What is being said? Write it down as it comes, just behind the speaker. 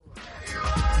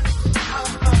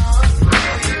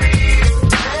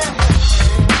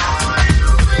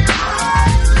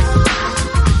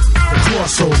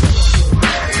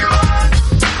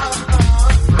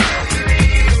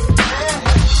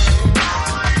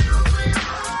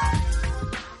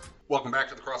welcome back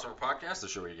to the Crossover Podcast, the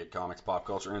show where you get comics, pop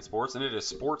culture, and sports. And it is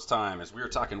sports time as we are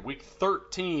talking Week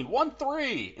 13,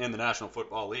 1-3 in the National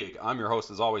Football League. I'm your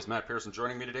host, as always, Matt Pearson.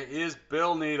 Joining me today is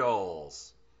Bill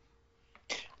Needles.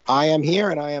 I am here,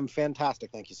 and I am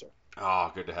fantastic. Thank you, sir.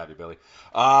 Oh, good to have you, Billy.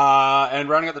 And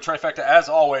rounding out the trifecta, as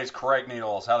always, Craig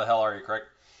Needles. How the hell are you, Craig?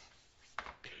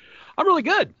 I'm really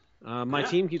good. My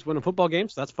team keeps winning football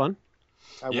games. So that's fun.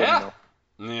 Yeah,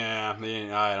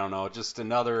 I don't know. Just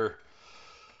another...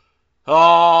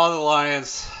 Oh, the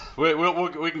Lions. We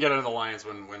can get into the Lions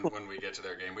when we get to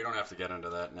their game. We don't have to get into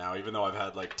that now, even though I've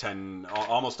had like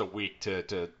almost a week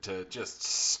to just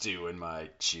stew in my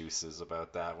juices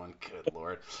about that one. Good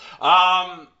Lord.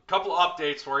 Couple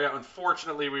updates for you.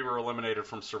 Unfortunately, we were eliminated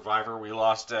from Survivor. We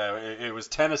lost. It was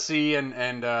Tennessee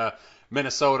and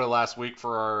Minnesota last week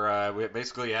for our. We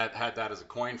basically had that as a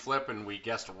coin flip, and we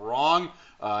guessed wrong.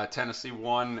 Tennessee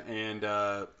won,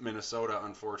 and Minnesota,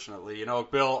 unfortunately. You know,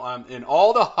 Bill, in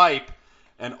all the hype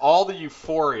and all the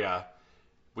euphoria,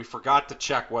 we forgot to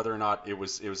check whether or not it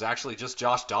was actually just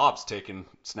Josh Dobbs taking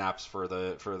snaps for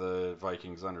the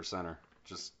Vikings under center.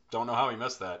 Just don't know how he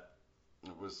missed that.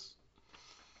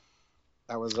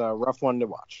 That was a rough one to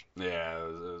watch. Yeah,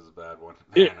 it was a bad one.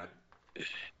 Man, it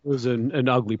was an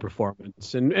ugly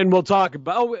performance, and we'll talk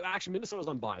about. Oh, actually, Minnesota's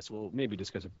unbiased. We'll maybe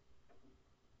discuss it.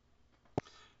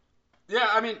 Yeah,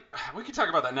 I mean, we can talk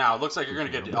about that now. It looks like you're going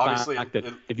to get obviously.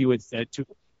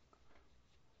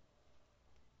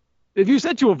 If you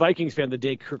said to a Vikings fan the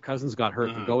day Kirk Cousins got hurt,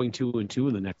 mm-hmm. going 2-2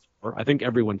 in the next 4, I think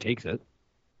everyone takes it.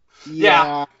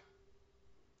 Yeah.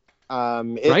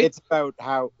 Right? It's about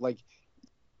how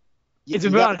it's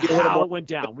about how it went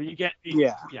down. Where you get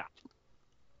Yeah,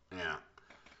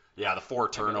 the 4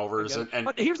 turnovers.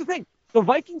 But here's the thing. The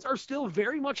Vikings are still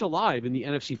very much alive in the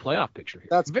NFC playoff picture here.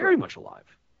 That's very much alive.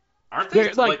 Aren't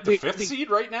they like the 5th seed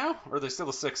right now? Or are they still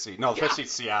the 6th seed? No, the 5th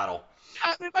seed's Seattle.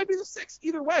 Yeah, it might be the 6th.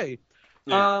 Either way.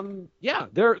 Yeah.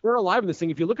 They're alive in this thing.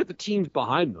 If you look at the teams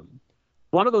behind them,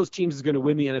 one of those teams is going to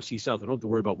win the NFC South. I don't have to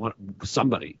worry about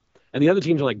somebody. And the other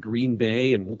teams are like Green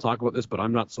Bay, and we'll talk about this, but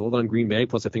I'm not sold on Green Bay.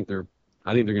 Plus, I think they're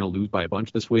going to lose by a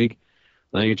bunch this week.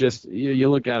 Like it just you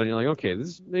look at it and you're like, okay,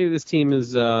 maybe this team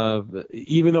is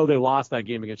even though they lost that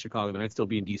game against Chicago, they might still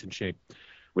be in decent shape,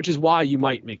 which is why you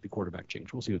might make the quarterback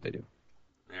change. We'll see what they do.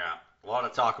 Yeah, a lot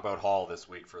of talk about Hall this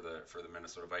week for the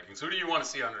Minnesota Vikings. Who do you want to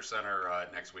see under center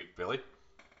next week, Billy?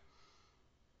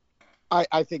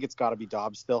 I think it's got to be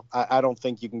Dobbs still. I don't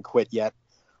think you can quit yet.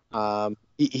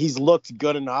 He's looked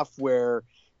good enough where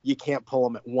you can't pull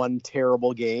him at one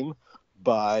terrible game,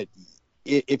 but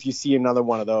if you see another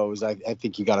one of those, I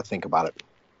think you got to think about it.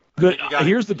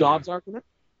 Here's the Dobbs argument.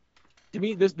 To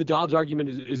me, the Dobbs argument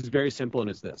is very simple, and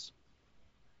it's this.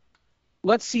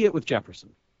 Let's see it with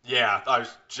Jefferson. Yeah, I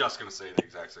was just going to say the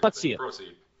exact same Let's thing. see it.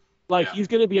 Proceed. He's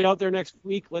going to be out there next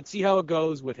week. Let's see how it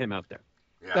goes with him out there.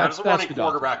 Yeah, how does a running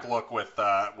quarterback look with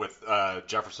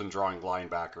Jefferson drawing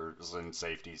linebackers and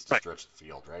safeties to stretch the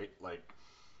field, right?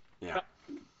 Yeah.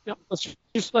 Let's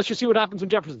just see what happens when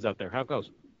Jefferson's out there. How it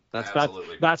goes.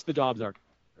 That's the Dobbs argument.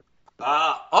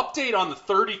 Update on the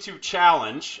 32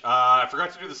 challenge. I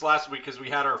forgot to do this last week because we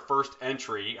had our first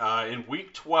entry in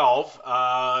week 12.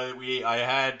 I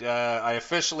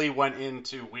officially went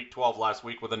into week 12 last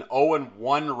week with an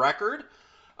 0-1 record.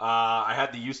 I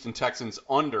had the Houston Texans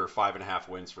under 5.5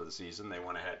 wins for the season. They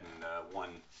went ahead and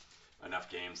won enough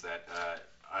games that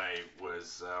I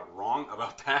was wrong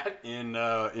about that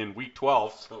in week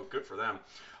 12. So good for them.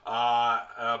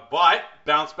 But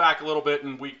bounced back a little bit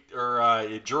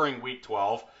during week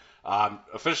 12.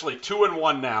 Officially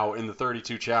 2-1 now in the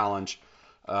 32 challenge,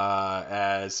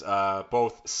 as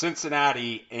both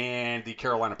Cincinnati and the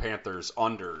Carolina Panthers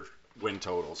under win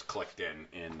totals clicked in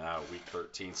week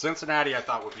 13. Cincinnati I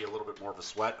thought would be a little bit more of a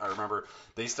sweat. I remember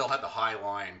they still had the high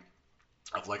line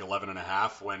of like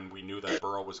 11.5 when we knew that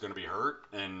Burrow was going to be hurt,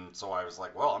 and so I was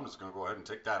like, well, I'm just going to go ahead and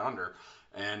take that under.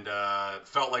 And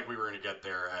felt like we were going to get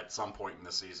there at some point in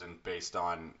the season based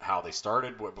on how they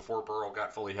started before Burrow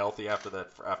got fully healthy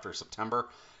after September.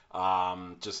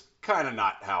 Just kind of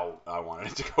not how I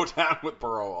wanted it to go down with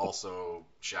Burrow also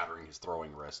shattering his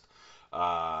throwing wrist.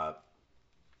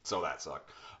 So that sucked.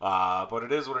 But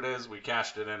it is what it is. We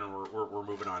cashed it in and we're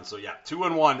moving on. So yeah,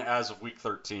 2-1 as of week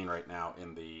 13 right now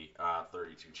in the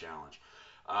 32 challenge.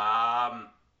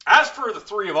 As for the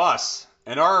three of us,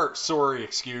 and our sorry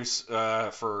excuse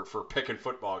for picking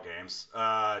football games,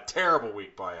 terrible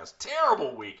week by us.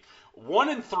 Terrible week.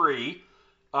 1-3.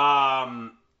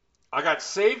 I got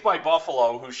saved by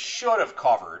Buffalo, who should have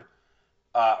covered.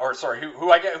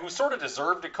 Who sort of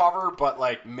deserved to cover, but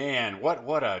like, man,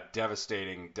 what a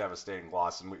devastating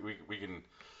loss. And we can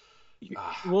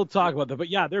We'll talk about that, but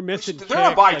yeah, they're missing. They're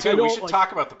on bye kicks. too. We should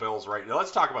talk about the Bills right now.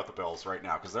 Let's talk about the Bills right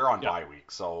now because they're on bye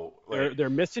week. So they're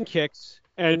missing kicks,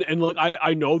 and look,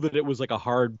 I know that it was like a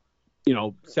hard,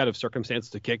 set of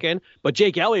circumstances to kick in, but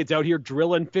Jake Elliott's out here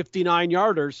drilling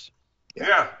 59-yarders.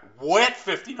 Yeah, wet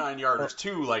 59-yarders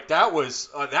too. Like that was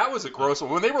a gross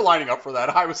one. When they were lining up for that,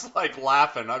 I was like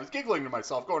laughing. I was giggling to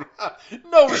myself, going,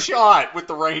 "No shot!" With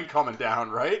the rain coming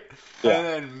down, right? Yeah. And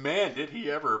then, man, did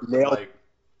he ever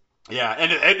Yeah,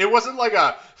 and it wasn't like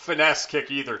a finesse kick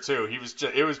either, too.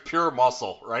 It was pure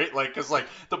muscle, right? Like, cause like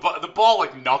the ball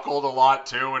like knuckled a lot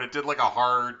too, and it did like a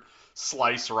hard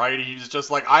slice, right? He was just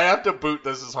like, I have to boot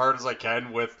this as hard as I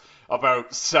can with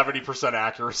about 70%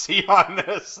 accuracy on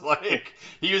this. Like,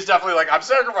 he was definitely like, I'm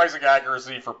sacrificing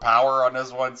accuracy for power on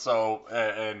this one. So,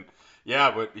 and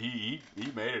yeah, but he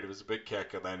made it. It was a big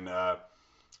kick, and then man,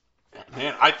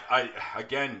 I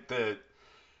again the.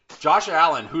 Josh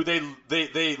Allen, who they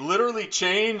literally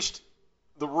changed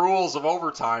the rules of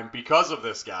overtime because of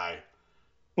this guy,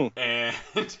 and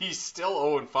he's still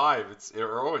 0-5. It's or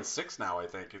 0-6 now. I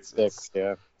think it's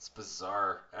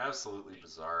bizarre, absolutely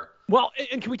bizarre. Well,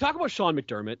 and can we talk about Sean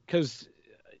McDermott? Because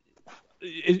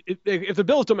if the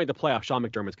Bills don't make the playoffs, Sean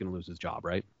McDermott's going to lose his job,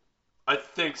 right? I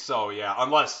think so, yeah.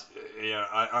 Unless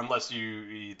you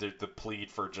either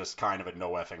plead for just kind of a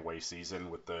no effing way season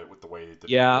with the way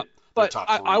that But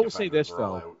I will say this,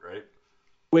 though. Out, right?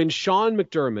 When Sean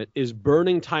McDermott is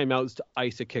burning timeouts to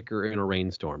ice a kicker in a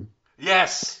rainstorm.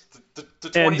 Yes, the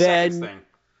 20 seconds thing.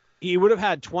 He would have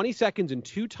had 20 seconds and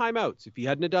 2 timeouts if he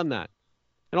hadn't have done that.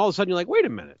 And all of a sudden, you're like, wait a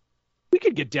minute. We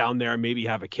could get down there and maybe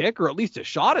have a kick or at least a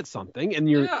shot at something. And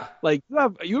you're like, you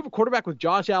have a quarterback with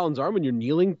Josh Allen's arm and you're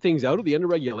kneeling things out at the end of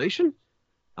regulation?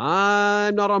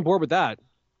 I'm not on board with that.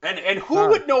 And who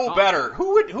would know better?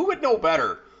 Who would know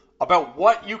better about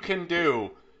what you can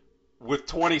do with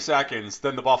 20 seconds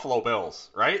than the Buffalo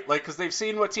Bills, right? Like, because they've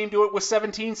seen what team do it with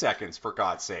 17 seconds, for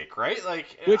God's sake, right?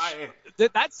 Like,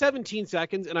 that 17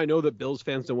 seconds, and I know that Bills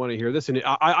fans don't want to hear this, and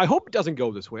I hope it doesn't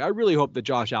go this way. I really hope that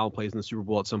Josh Allen plays in the Super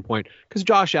Bowl at some point, because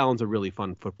Josh Allen's a really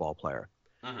fun football player.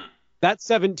 Mm-hmm. That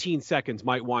 17 seconds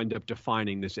might wind up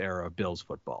defining this era of Bills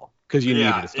football, because you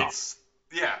needed to stop.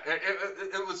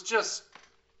 It was just...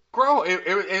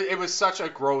 It was such a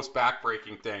gross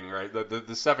backbreaking thing, right?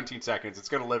 The 17 seconds, it's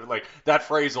gonna live like that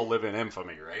phrase will live in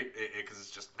infamy, right? Because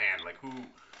it's just, man, like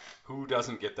who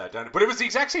doesn't get that done? But it was the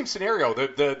exact same scenario.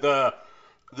 The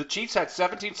Chiefs had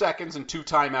 17 seconds and 2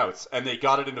 timeouts, and they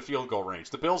got it into field goal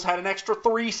range. The Bills had an extra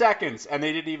 3 seconds, and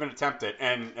they didn't even attempt it.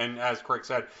 And as Craig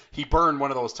said, he burned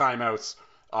one of those timeouts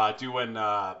doing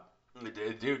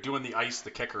the ice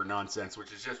the kicker nonsense,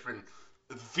 which has just been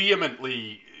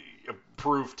vehemently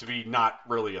proved to be not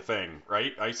really a thing,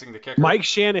 right? Icing the kicker. Mike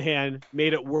Shanahan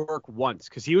made it work once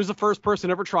because he was the first person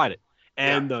ever tried it.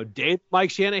 And the day Mike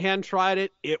Shanahan tried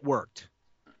it, it worked.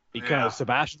 Because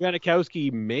Sebastian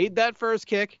Janikowski made that first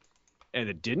kick, and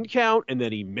it didn't count, and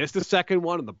then he missed the second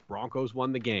one, and the Broncos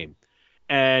won the game.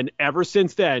 And ever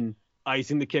since then,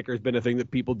 icing the kicker has been a thing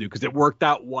that people do because it worked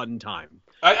that one time.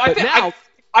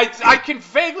 I can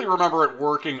vaguely remember it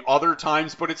working other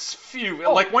times, but it's few.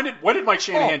 Like when did Mike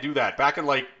Shanahan do that? Back in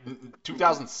like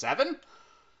 2007? It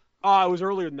was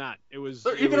earlier than that. It was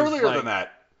earlier than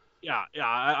that.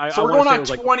 Yeah. So we're going on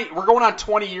 20. We're going on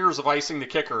 20 years of icing the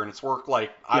kicker, and it's worked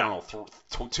like I don't know,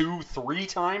 2-3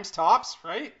 times tops,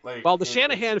 right? Like, well, the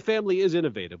Shanahan family is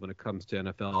innovative when it comes to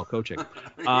NFL coaching. And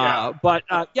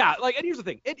here's the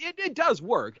thing, it does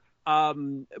work.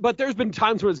 But there's been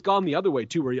times when it's gone the other way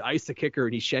too, where he iced the kicker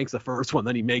and he shanks the first one,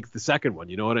 then he makes the second one.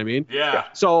 You know what I mean? Yeah.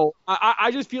 So I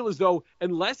just feel as though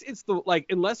unless it's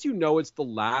the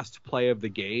last play of the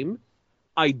game,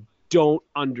 I don't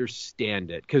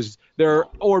understand it because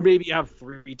or maybe you have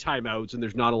 3 timeouts and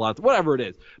there's not a lot, whatever it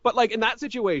is. But like in that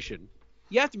situation,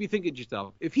 you have to be thinking to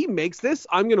yourself, if he makes this,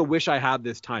 I'm gonna wish I had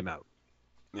this timeout.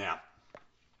 Yeah.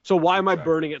 So why am I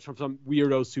burning it from some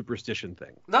weirdo superstition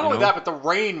thing? Not only that, but the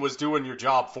rain was doing your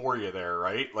job for you there,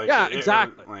 right? Like,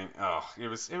 exactly. It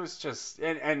was just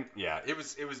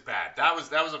it was bad. That was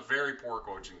a very poor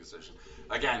coaching decision.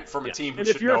 Again, from a team who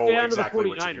should know exactly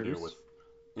what you can do with.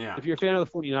 Yeah. If you're a fan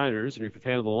of the 49ers, or if you're a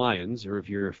fan of the Lions, or if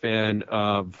you're a fan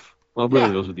of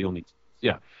those are the only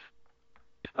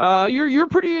you're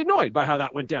pretty annoyed by how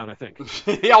that went down, I think.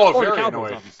 Very Cowboys,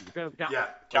 annoyed. Obviously.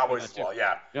 Cowboys as well,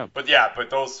 But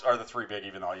those are the 3 big,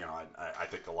 even though, I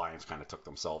think the Lions kind of took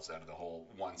themselves out of the whole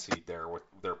 1 seed there with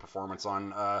their performance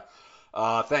on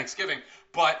Thanksgiving.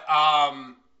 But, I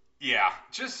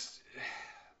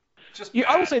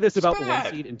will say this about the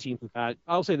 1 seed and teams with bad.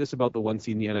 I'll say this about the 1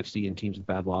 seed in the NFC and teams with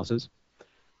bad losses.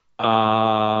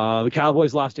 The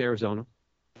Cowboys lost to Arizona.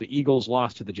 The Eagles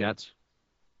lost to the Jets.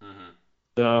 Mm-hmm.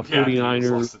 The 49ers. The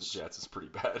Eagles lost to the Jets is pretty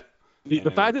bad. The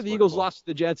fact that the Eagles lost to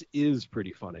the Jets is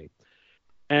pretty funny.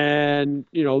 And,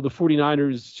 the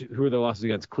 49ers, who are their losses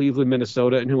against? Cleveland,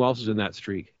 Minnesota, and who else is in that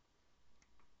streak?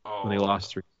 When they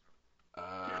lost 3.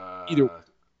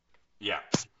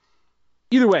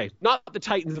 Either way, not the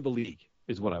Titans of the league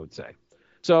is what I would say.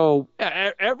 So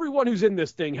everyone who's in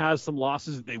this thing has some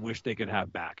losses that they wish they could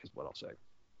have back is what I'll say.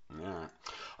 Yeah.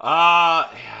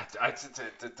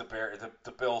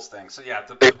 The Bills thing. So yeah,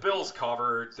 the Bills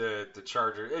covered the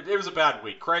Chargers. It was a bad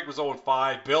week. Craig was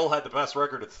 0-5. Bill had the best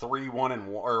record at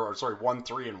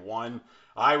 1-1.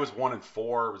 I was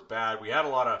 1-4. It was bad. We had a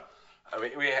lot of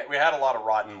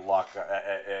rotten luck.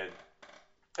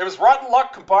 It was rotten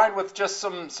luck combined with just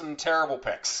some terrible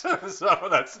picks. So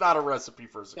that's not a recipe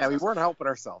for success. Yeah, we weren't helping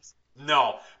ourselves.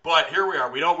 No, but here we are.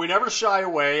 We never shy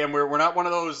away, and we're not one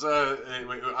of those.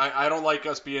 I don't like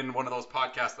us being one of those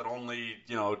podcasts that only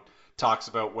talks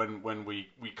about when we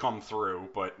come through.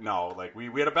 But no, like we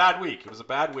had a bad week. It was a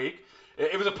bad week.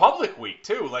 It was a public week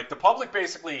too. Like the public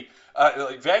basically,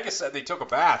 like Vegas said, they took a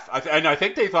bath, and I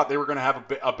think they thought they were going to have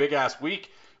a big ass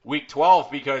week 12,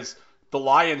 because the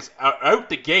Lions out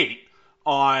the gate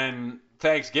on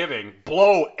Thanksgiving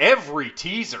blow every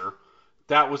teaser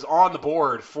that was on the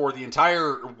board for the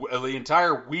entire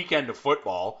weekend of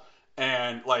football.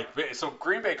 And so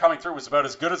Green Bay coming through was about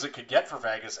as good as it could get for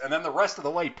Vegas. And then the rest of the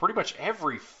way, pretty much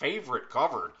every favorite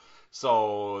covered.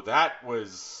 So that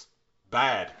was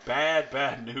bad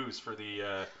news for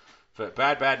the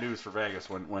bad news for Vegas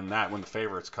when the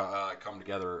favorites come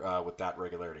together with that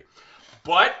regularity.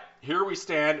 But here we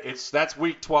stand. That's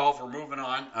week 12. We're moving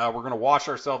on. We're going to wash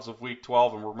ourselves of week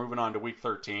 12, and we're moving on to week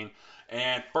 13.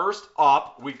 And first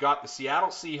up, we've got the Seattle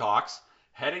Seahawks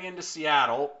heading into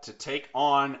Seattle to take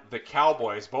on the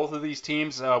Cowboys. Both of these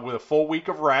teams with a full week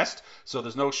of rest, so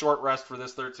there's no short rest for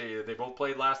this third team. They both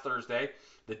played last Thursday.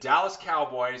 The Dallas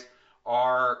Cowboys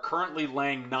are currently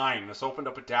laying 9. This opened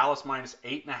up at Dallas minus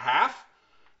 8.5.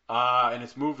 And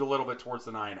it's moved a little bit towards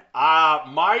the 9.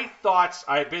 My thoughts,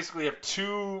 I basically have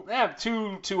two and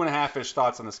a half-ish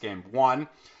thoughts on this game. One,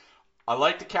 I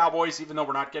like the Cowboys, even though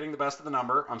we're not getting the best of the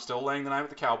number. I'm still laying the 9 with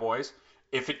the Cowboys.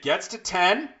 If it gets to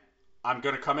 10, I'm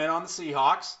going to come in on the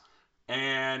Seahawks,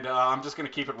 and I'm just going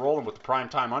to keep it rolling with the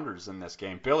primetime unders in this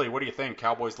game. Billy, what do you think?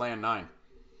 Cowboys laying 9.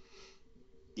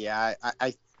 Yeah,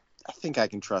 I think I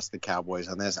can trust the Cowboys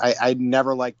on this. I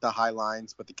never liked the high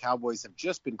lines, but the Cowboys have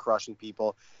just been crushing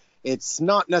people. It's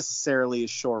not necessarily a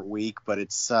short week, but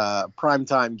it's a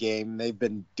primetime game. They've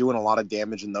been doing a lot of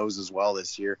damage in those as well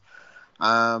this year.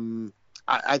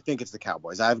 I think it's the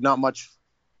Cowboys. I have not much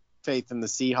faith in the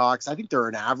Seahawks. I think they're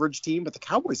an average team, but the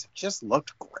Cowboys have just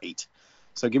looked great.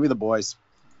 So give me the boys.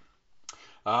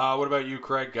 What about you,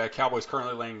 Craig? Cowboys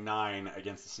currently laying 9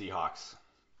 against the Seahawks.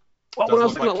 Well, when I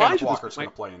was looking at lines, Walker's going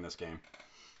to play in this game.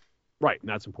 Right, and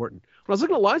that's important. When I was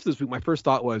looking at lines this week, my first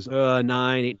thought was 9,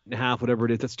 8.5, whatever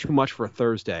it is. That's too much for a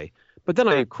Thursday. But then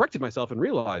I corrected myself and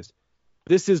realized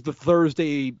this is the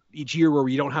Thursday each year where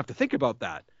you don't have to think about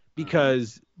that,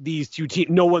 because these two teams,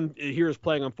 no one here is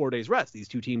playing on 4 days rest. These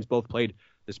two teams both played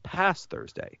this past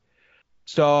Thursday.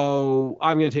 So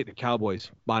I'm going to take the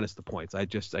Cowboys minus the points. I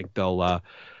just think they're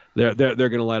going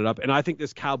to let it up, and I think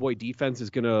this Cowboy defense is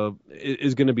going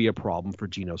to be a problem for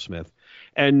Geno Smith.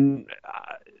 And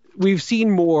we've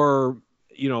seen more,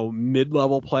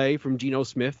 mid-level play from Geno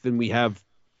Smith than we have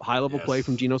high-level play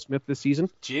from Geno Smith this season.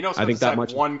 Geno Smith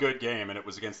had one good game, and it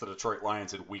was against the Detroit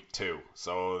Lions in week 2.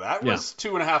 So that was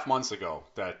 2.5 months ago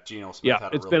that Geno Smith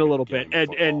had a it's really been a good little game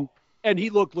bit, and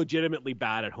he looked legitimately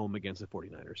bad at home against the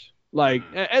 49ers.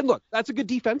 And look, that's a good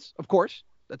defense, of course.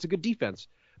 That's a good defense.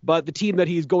 But the team that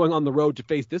he's going on the road to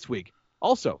face this week,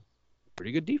 also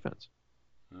pretty good defense.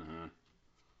 Mm-hmm.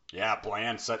 Yeah,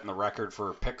 Bland setting the record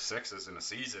for pick sixes in a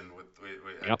season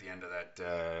at the end of that.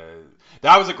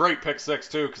 That was a great pick six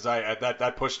too, because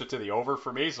that pushed it to the over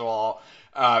for me. So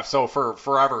so for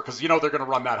forever, because they're going to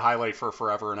run that highlight for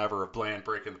forever and ever of Bland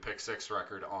breaking the pick six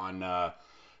record on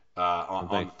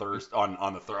Thursday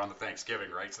on the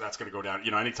Thanksgiving, right? So that's going to go down.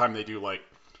 Anytime they do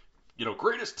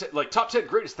greatest top 10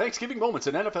 greatest Thanksgiving moments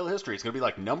in NFL history, it's gonna be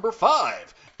like number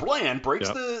 5. Bland breaks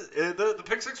the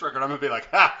pick six record. I'm gonna be like,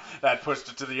 that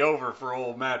pushed it to the over for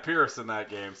old Matt Pierce in that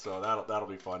game. So that'll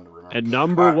be fun to remember. And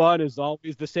number 1 is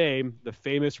always the same, the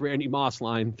famous Randy Moss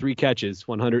line: 3 catches,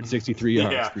 163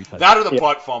 yards. Yeah, 3 touchdowns. that or the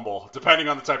butt fumble, depending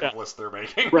on the type of list they're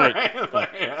making. Right.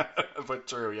 But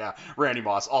true, yeah. Randy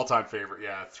Moss, all-time favorite.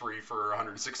 Yeah, 3 for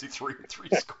 163 and 3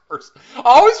 scores. I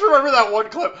always remember that one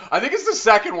clip. I think it's the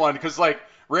second one, because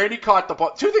Randy caught the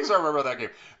ball. 2 things I remember about that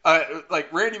game.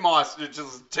 Randy Moss,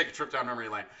 just take a trip down memory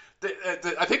lane.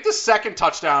 I think the second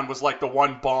touchdown was like the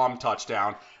one bomb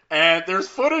touchdown, and there's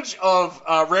footage of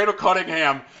Randall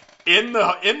Cunningham in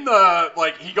the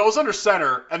like he goes under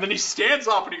center, and then he stands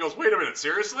up and he goes, "Wait a minute,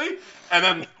 seriously?" And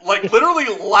then like literally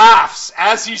laughs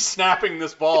as he's snapping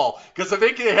this ball because I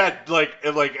think they had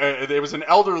it was an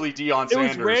elderly Deion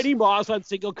Sanders. It was Randy Moss on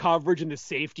single coverage and the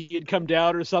safety had come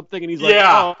down or something, and he's like,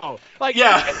 Yeah. "Oh,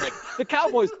 Yeah. Like the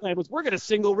Cowboys' plan was we're going to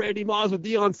single Randy Moss with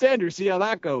Deion Sanders, see how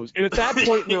that goes." And at that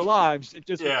point in their lives, it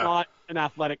just was not an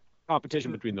athletic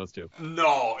competition between those two.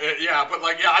 No,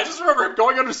 I just remember him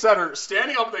going under center,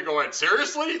 standing up and then going,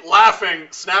 "Seriously?" Laughing,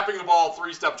 snapping the ball,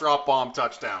 3-step drop bomb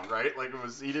touchdown, right? Like it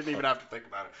was, he didn't even have to think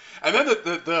about it. And then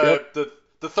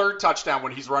the third touchdown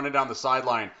when he's running down the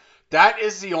sideline, that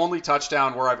is the only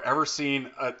touchdown where I've ever seen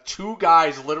two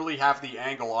guys literally have the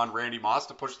angle on Randy Moss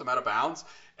to push them out of bounds,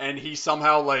 and he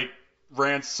somehow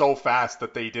ran so fast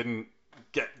that they didn't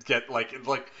get like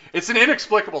it's an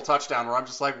inexplicable touchdown where I'm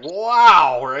just like,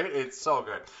 wow, right? It's so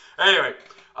good. Anyway,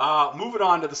 moving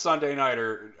on to the Sunday night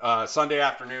or Sunday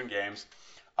afternoon games.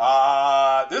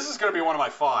 This is going to be one of my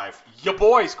 5. Ya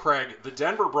boys, Craig, the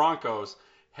Denver Broncos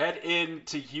head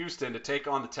into Houston to take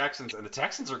on the Texans, and the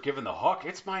Texans are given the hook.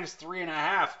 It's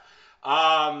 -3.5.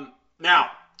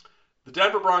 Now, the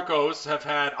Denver Broncos have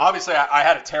had, obviously, I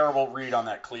had a terrible read on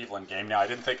that Cleveland game. Now, I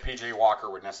didn't think P.J. Walker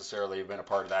would necessarily have been a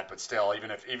part of that, but still, even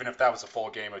if that was a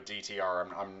full game of DTR,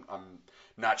 I'm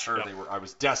not sure I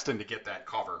was destined to get that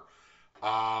cover.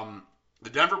 The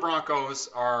Denver Broncos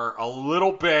are a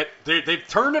little bit, they've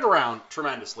turned it around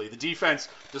tremendously. The defense,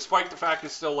 despite the fact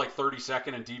it's still like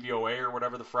 32nd in DVOA or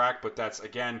whatever the frack, but that's,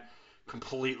 again,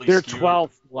 completely They're skewed.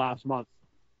 12th last month.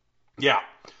 Yeah.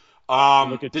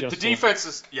 The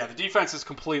defense has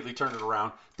completely turned it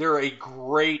around. They're a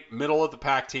great middle of the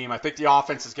pack team. I think the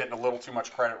offense is getting a little too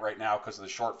much credit right now because of the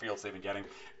short fields they've been getting.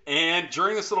 And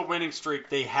during this little winning streak,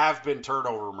 they have been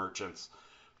turnover merchants.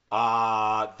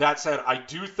 That said, I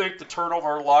do think the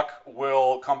turnover luck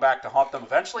will come back to haunt them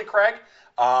eventually, Craig.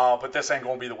 But this ain't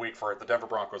going to be the week for it. The Denver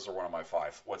Broncos are one of my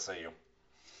 5. What say you?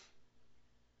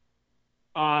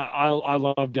 I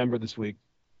love Denver this week.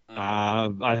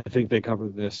 I think they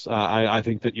covered this. I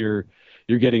think that you're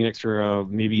getting extra,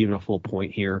 maybe even a full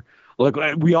point here. Look,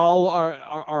 we all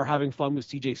are having fun with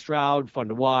C.J. Stroud, fun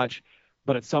to watch,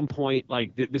 but at some point,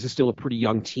 this is still a pretty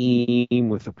young team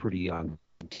with a pretty young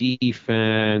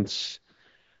defense.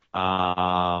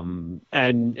 And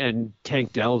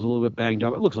Tank Dell's a little bit banged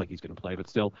up. It looks like he's going to play, but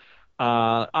still,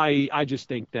 I just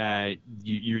think that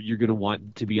you're going to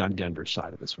want to be on Denver's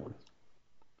side of this one.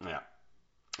 Yeah.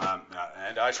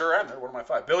 And I sure am. They're one of my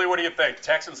 5. Billy, what do you think?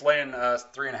 Texans laying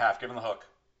 3.5. Give them the hook.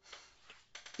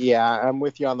 Yeah, I'm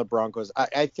with you on the Broncos.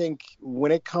 I think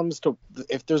when it comes to,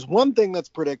 if there's one thing that's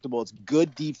predictable, it's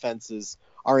good defenses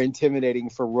are intimidating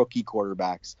for rookie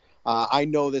quarterbacks. I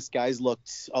know this guy's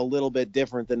looked a little bit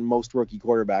different than most rookie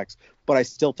quarterbacks, but I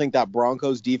still think that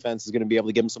Broncos defense is going to be able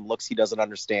to give him some looks he doesn't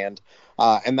understand,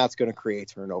 and that's going to create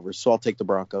turnovers. So I'll take the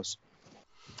Broncos.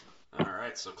 All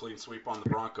right, so clean sweep on the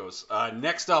Broncos.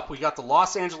 Next up, we got the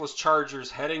Los Angeles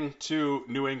Chargers heading to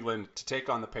New England to take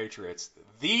on the Patriots.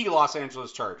 The Los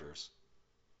Angeles Chargers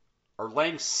are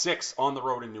laying 6 on the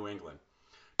road in New England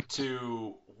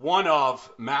to one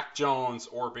of Mac Jones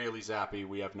or Bailey Zappi.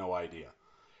 We have no idea.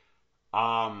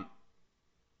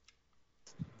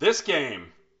 This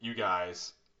game, you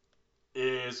guys,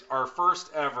 is our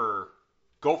first ever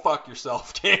go fuck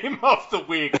yourself game of the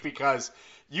week because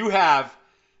you have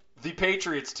the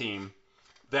Patriots team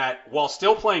that, while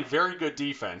still playing very good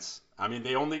defense, I mean,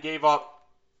 they only gave up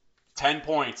 10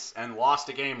 points and lost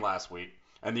a game last week,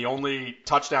 and the only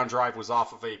touchdown drive was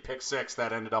off of a pick 6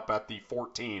 that ended up at the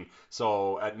 14.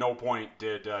 So at no point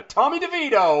did Tommy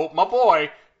DeVito, my boy,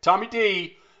 Tommy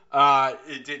D,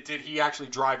 did he actually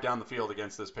drive down the field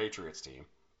against this Patriots team.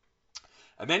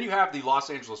 And then you have the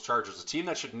Los Angeles Chargers, a team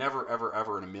that should never, ever,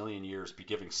 ever in a million years be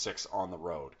giving 6 on the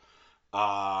road.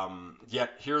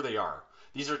 Yet here they are.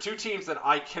 These are two teams that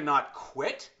I cannot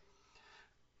quit.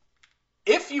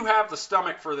 If you have the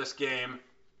stomach for this game,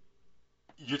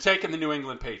 you're taking the New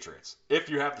England Patriots. If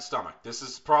you have the stomach, this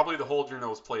is probably the hold your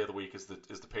nose play of the week. Is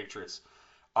the Patriots?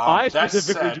 I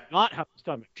specifically do not have the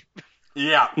stomach.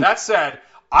 Yeah. That said,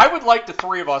 I would like the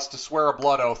 3 of us to swear a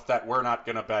blood oath that we're not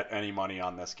going to bet any money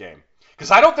on this game. Because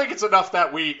I don't think it's enough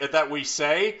that we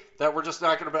say that we're just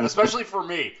not going to bet, especially for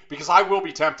me, because I will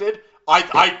be tempted.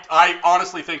 I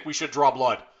honestly think we should draw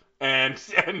blood and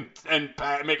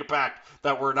make a pact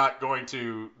that we're not going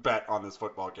to bet on this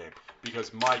football game.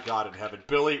 Because my God in heaven,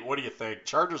 Billy, what do you think?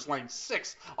 Chargers laying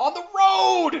 6 on the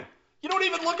road. You don't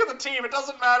even look at the team. It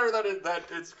doesn't matter that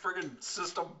it's friggin'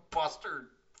 system buster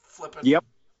flipping. Yep.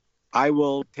 I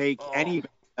will take Oh. any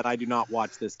that I do not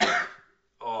watch this game.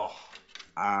 Oh.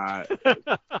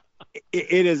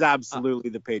 It is absolutely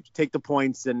the Patriots. Take the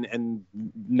points and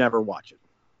never watch it.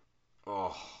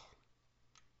 Oh.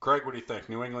 Craig, what do you think?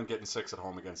 New England getting 6 at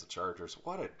home against the Chargers.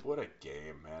 What a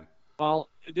game, man. Well,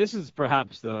 this is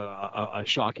perhaps a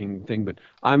shocking thing, but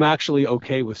I'm actually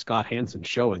okay with Scott Hansen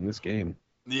showing this game.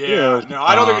 Yeah, no,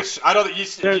 I don't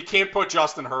think you can't put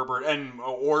Justin Herbert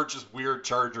or just weird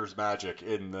Chargers magic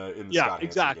in the Scott Hansen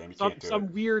exactly. game. You can't do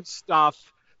some weird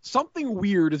stuff. Something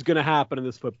weird is going to happen in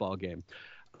this football game.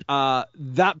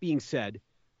 That being said,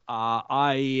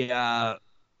 the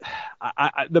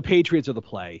Patriots are the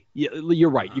play. You're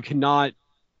right. You cannot,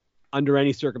 under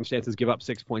any circumstances, give up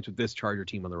 6 points with this Charger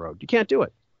team on the road. You can't do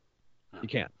it. You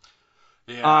can't.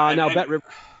 Yeah. Now, Bet River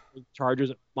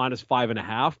Chargers at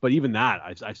 -5.5, but even that,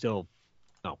 I still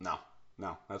no.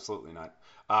 No, absolutely not.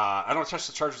 I don't trust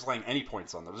the Chargers laying any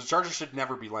points on them. The Chargers should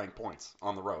never be laying points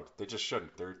on the road. They just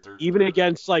shouldn't. They're even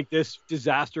against like this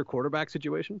disaster quarterback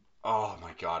situation. Oh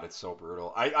my God, it's so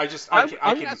brutal. I'm going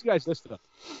to ask you guys this though.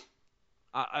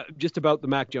 Just about the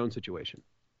Mac Jones situation.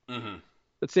 Mm-hmm.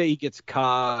 Let's say he gets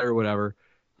caught or whatever.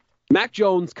 Mac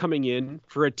Jones coming in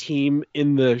for a team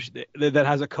that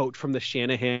has a coach from the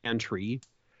Shanahan tree.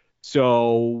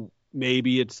 So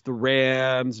maybe it's the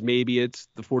Rams, maybe it's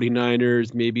the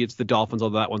 49ers, maybe it's the Dolphins,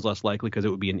 although that one's less likely because it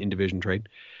would be an in-division trade.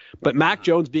 But Mac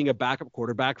Jones being a backup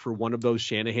quarterback for one of those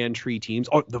Shanahan tree teams,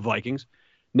 or the Vikings,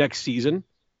 next season,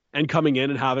 and coming in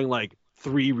and having like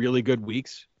 3 really good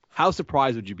weeks, how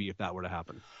surprised would you be if that were to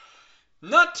happen?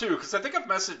 Not too, because I think I've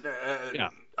messaged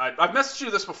I've messaged you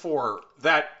this before,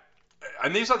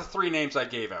 and these are the 3 names I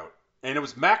gave out. And it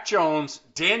was Mac Jones,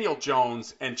 Daniel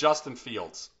Jones, and Justin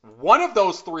Fields. One of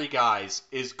those 3 guys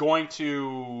is going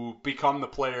to become the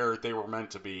player they were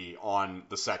meant to be on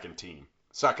the second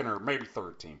or maybe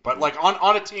third team. But like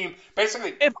on a team,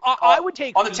 basically, if I would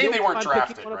take on the team they weren't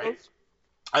drafted, right?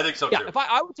 I think so too. Yeah,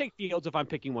 I would take Fields if I'm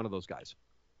picking one of those guys.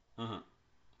 Mm-hmm.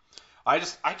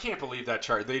 I can't believe that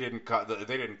chart. They didn't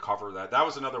cover that. That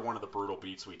was another one of the brutal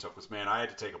beats we took. Man, I had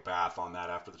to take a bath on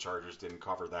that after the Chargers didn't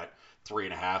cover that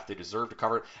 3.5. They deserved to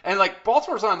cover it. And like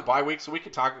Baltimore's on the bye week, so we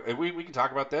can talk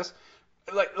about this.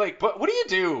 But what do you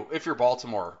do if you're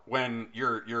Baltimore when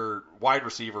your wide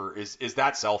receiver is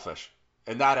that selfish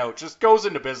and that out just goes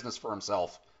into business for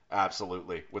himself?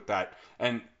 Absolutely, with that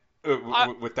and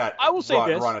with that I will say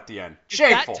run at the end.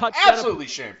 Shameful, absolutely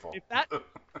shameful.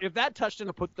 If that touchdown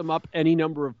to put them up any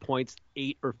number of points,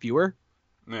 8 or fewer,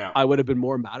 yeah, I would have been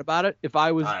more mad about it if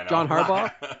I was John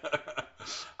Harbaugh.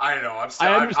 I know.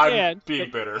 I'm being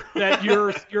bitter. That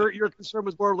your concern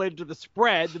was more related to the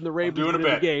spread than the Ravens winning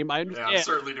the game. I understand. Yeah, I'm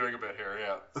certainly doing a bit here.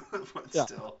 Yeah,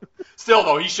 but still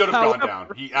though, he should have gone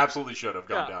down. He absolutely should have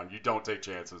gone down. You don't take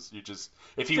chances. You just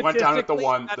if he went down at the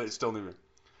 1, they still knew.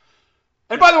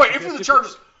 And by the way, if you're the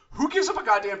Chargers, who gives up a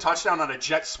goddamn touchdown on a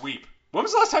jet sweep? When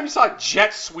was the last time you saw a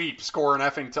jet sweep score an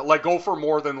effing go for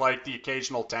more than like the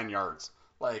occasional 10 yards?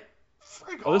 Like,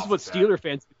 frig off. This is what Steeler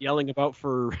fans have been yelling about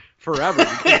for forever.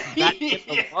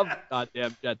 I love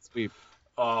goddamn jet sweep.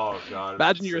 Oh God!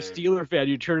 Imagine you're a Steeler fan.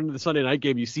 You turn into the Sunday night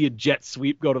game. You see a jet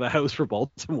sweep go to the house for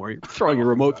Baltimore. You're throwing your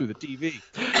remote through the TV.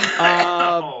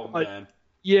 Man.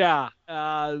 Yeah.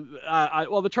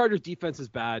 Well, the Chargers defense is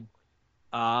bad.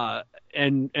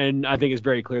 And I think it's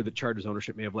very clear that Chargers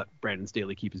ownership may have let Brandon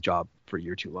Staley keep his job for a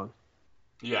year too long.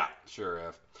 Yeah, sure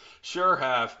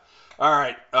have. All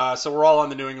right, so we're all on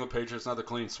the New England Patriots, another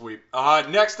clean sweep.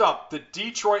 Next up, the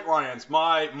Detroit Lions,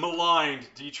 my maligned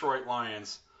Detroit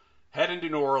Lions, head into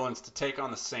New Orleans to take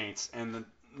on the Saints, and the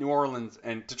New Orleans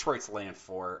and Detroit's laying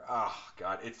 4. Oh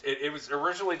God, it was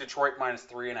originally Detroit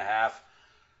 -3.5.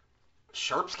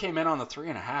 Sharps came in on the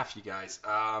 3.5, you guys.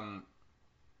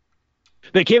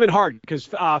 They came in hard because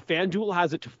FanDuel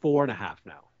has it to 4.5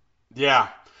 now. Yeah.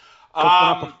 So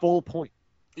up a full point.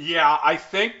 Yeah, I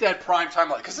think that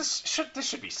primetime, because this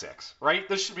should be 6, right?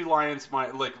 This should be Lions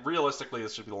realistically,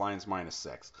 this should be the Lions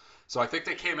 -6. So I think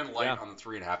they came in light on the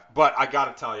 3.5. But I got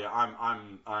to tell you,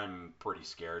 I'm pretty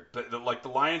scared. But the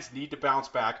Lions need to bounce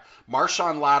back.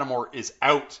 Marshawn Lattimore is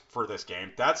out for this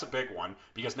game. That's a big one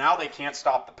because now they can't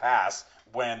stop the pass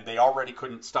when they already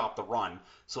couldn't stop the run.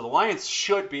 So the Lions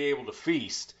should be able to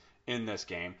feast in this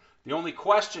game. The only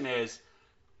question is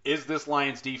this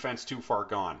Lions defense too far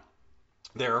gone?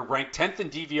 They're ranked 10th in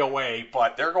DVOA,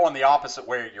 but they're going the opposite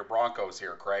way of your Broncos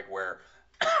here, Craig, where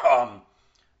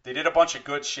they did a bunch of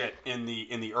good shit in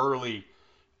the early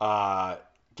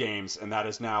games, and that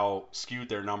has now skewed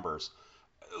their numbers.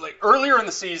 like earlier in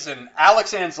the season,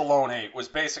 Alex Anzalone was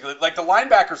basically like the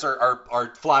linebackers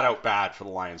are flat out bad for the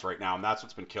Lions right now, and that's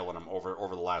what's been killing them over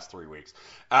the last 3 weeks.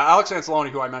 Alex Anzalone,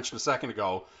 who I mentioned a second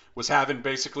ago, was having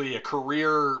basically a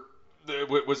career,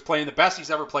 was playing the best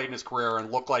he's ever played in his career,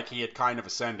 and looked like he had kind of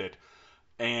ascended,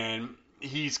 and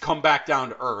he's come back down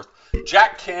to earth.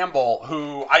 Jack Campbell,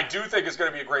 who I do think is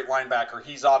going to be a great linebacker,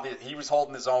 he was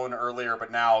holding his own earlier,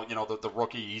 but now the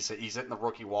rookie, he's hitting the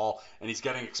rookie wall and he's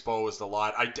getting exposed a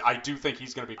lot. I do think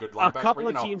he's going to be a good linebacker. A couple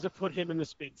of teams have put him in the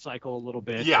spin cycle a little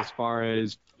bit, yeah, as far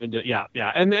as and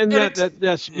that's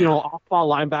off-ball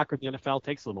linebacker in the NFL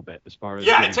takes a little bit as far as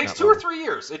it takes 2 or 3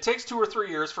 years. It takes 2 or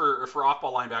 3 years for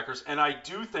off-ball linebackers, and I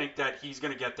do think that he's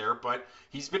going to get there, but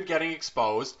he's been getting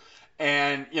exposed.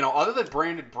 And, other than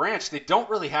Brandon Branch, they don't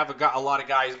really have a lot of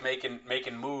guys making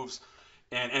moves.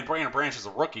 And Brandon Branch is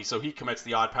a rookie, so he commits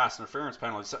the odd pass interference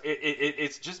penalty. So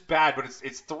it's just bad, but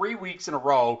it's 3 weeks in a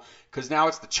row because now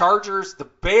it's the Chargers, the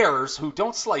Bears, who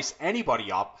don't slice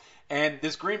anybody up, and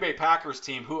this Green Bay Packers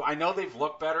team, who I know they've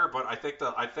looked better, but I think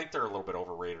they're a little bit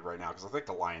overrated right now because I think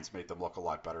the Lions made them look a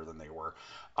lot better than they were.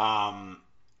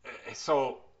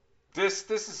 So this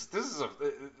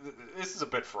is a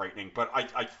bit frightening, but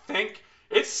I think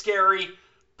it's scary,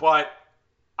 but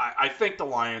I think the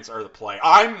Lions are the play.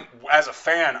 As a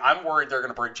fan, I'm worried they're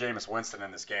going to bring Jameis Winston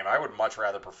in this game. I would much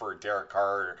rather prefer Derek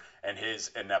Carr and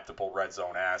his ineptable red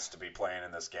zone ass to be playing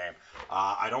in this game.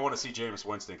 I don't want to see Jameis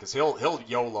Winston because he'll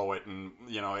YOLO it, and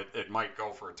it might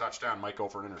go for a touchdown, might go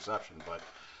for an interception, but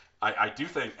I do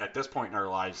think at this point in our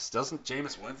lives, doesn't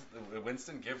Jameis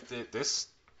Winston give this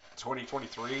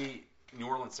 2023 New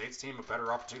Orleans Saints team a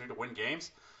better opportunity to win games?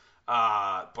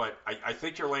 But I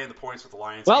think you're laying the points with the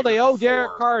Lions. Well, they owe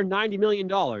Derek Carr $90 million.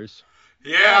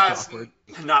 Yeah, it's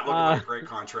not looking like a great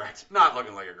contract. Not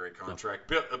looking like a great contract.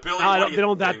 Billy, they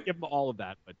don't give him all of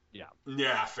that, but yeah.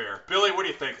 Yeah, fair. Billy, what do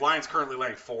you think? Lions currently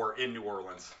laying 4 in New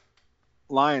Orleans.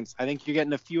 Lions, I think you're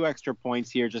getting a few extra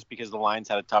points here just because the Lions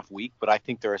had a tough week, but I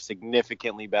think they're a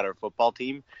significantly better football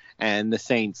team. And the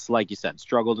Saints, like you said,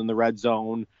 struggled in the red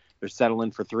zone. They're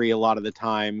settling for 3 a lot of the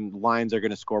time. Lions are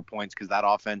going to score points because that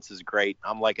offense is great.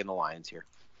 I'm liking the Lions here.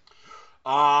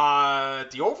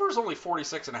 The over is only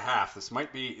 46.5. This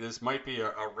might be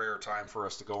a rare time for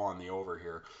us to go on the over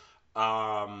here.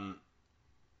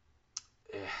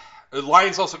 The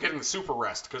Lions also getting the super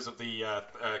rest because of the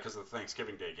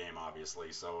Thanksgiving Day game,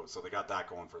 obviously. So they got that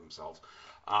going for themselves.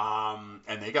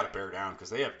 And they got to bear down because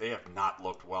they have not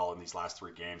looked well in these last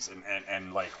 3 games.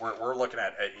 And like we're looking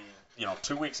at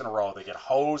 2 weeks in a row they get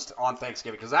hosed on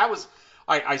Thanksgiving because that was.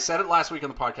 I said it last week on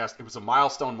the podcast. It was a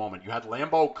milestone moment. You had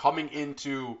Lambeau coming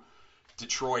into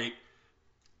Detroit,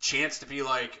 chance to be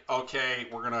like, okay,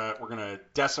 we're gonna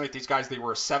decimate these guys. They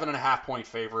were a 7.5 point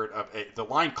favorite. The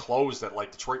line closed at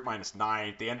like Detroit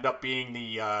 -9. They ended up being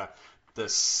the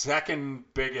second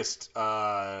biggest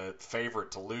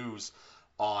favorite to lose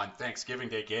on Thanksgiving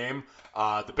Day game.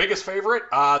 The biggest favorite,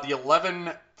 the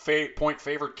 11 point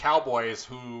favorite Cowboys,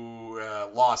 who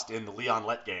lost in the Leon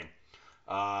Lett game.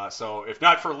 So if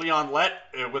not for Leon Lett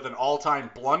with an all-time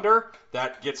blunder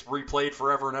that gets replayed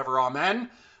forever and ever, amen,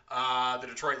 the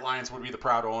Detroit Lions would be the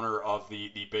proud owner of the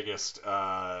biggest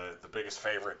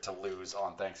favorite to lose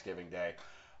on Thanksgiving Day.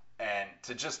 And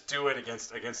to just do it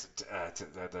against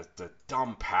the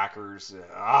dumb Packers,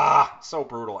 so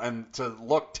brutal. And to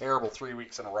look terrible 3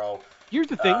 weeks in a row. Here's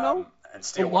the thing, though. And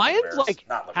still the Lions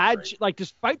had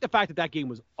despite the fact that game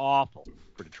was awful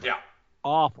for Detroit. Yeah.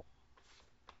 Awful.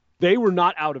 They were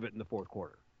not out of it in the fourth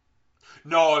quarter.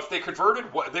 No, if they converted,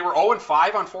 they were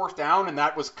 0-5 on 4th down, and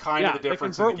that was kind of the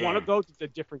difference in the game. If they convert one of those, it's a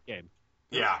different game.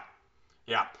 Yeah.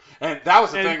 And that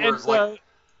was the thing where it's like...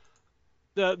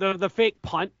 The fake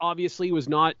punt obviously was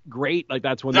not great. Like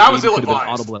that's when that was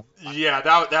ill-advised. Yeah,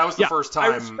 that was the first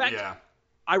time.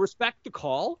 I respect the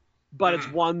call, but it's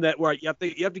one that where you have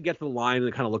to get to the line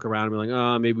and kind of look around and be like,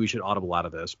 oh, maybe we should audible out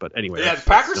of this. But anyway, yeah,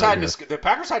 the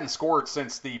Packers hadn't scored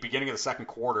since the beginning of the second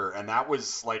quarter, and that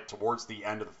was like towards the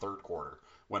end of the third quarter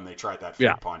when they tried that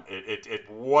fake punt. It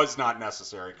was not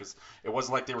necessary because it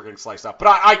wasn't like they were getting sliced up.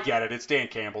 But I get it. It's Dan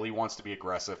Campbell. He wants to be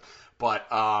aggressive, but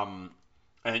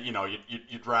and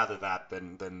you'd rather that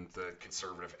than the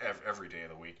conservative every day of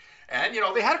the week. And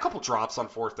they had a couple drops on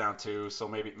 4th down too, so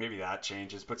maybe that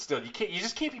changes. But still, you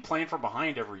just can't be playing from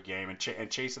behind every game and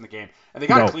chasing the game. And they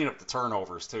got to clean up the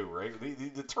turnovers too, right?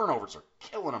 The turnovers are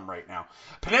killing them right now.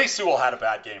 Penei Sewell had a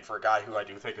bad game for a guy who I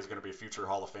do think is going to be a future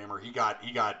Hall of Famer. He got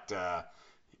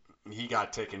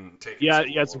taken. Yeah,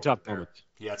 he had some tough moments.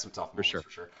 He had some tough moments for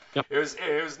sure. Yep.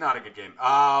 It was not a good game.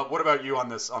 What about you on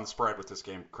the spread with this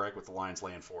game, Craig? With the Lions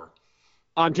laying 4?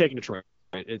 I'm taking Detroit.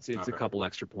 Right? It's Okay. a couple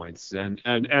extra points, and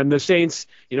the Saints,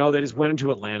 they just went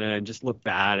into Atlanta and just looked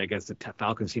bad against the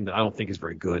Falcons team that I don't think is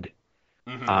very good.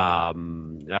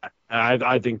 Mm-hmm.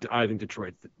 I think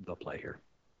Detroit they'll play here.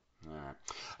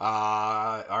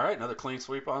 All right, another clean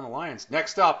sweep on the Lions.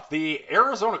 Next up, the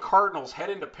Arizona Cardinals head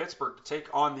into Pittsburgh to take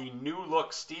on the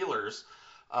new-look Steelers,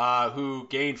 who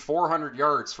gained 400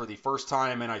 yards for the first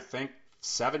time in, I think,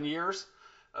 7 years.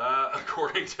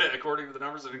 According to the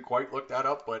numbers, I didn't quite look that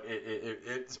up, but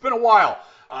it's been a while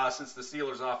since the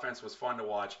Steelers' offense was fun to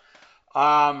watch.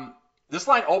 This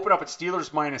line opened up at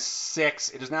Steelers -6.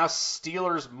 It is now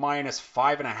Steelers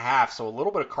 -5.5, so a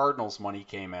little bit of Cardinals money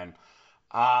came in.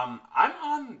 I'm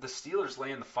on the Steelers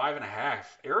laying the 5.5.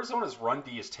 Arizona's run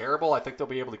D is terrible. I think they'll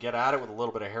be able to get at it with a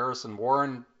little bit of Harrison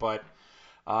Warren, but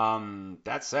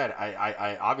that said,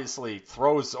 I obviously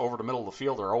throws over the middle of the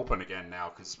field are open again now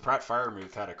because Pat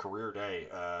Freiermuth had a career day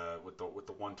with the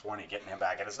 120 getting him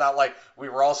back, and it's not like we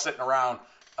were all sitting around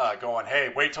going, hey,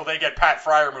 wait till they get Pat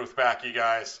Freiermuth back, you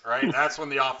guys, right? That's when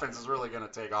the offense is really going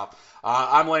to take off.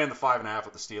 I'm laying the 5.5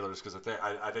 with the Steelers because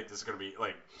I think this is going to be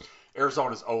like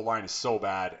Arizona's O-line is so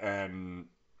bad and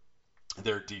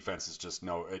their defense is just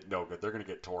no good. They're going to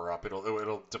get tore up.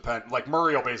 It'll depend. Like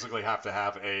Murray will basically have to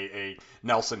have a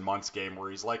Nelson Muntz game where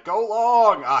he's like, go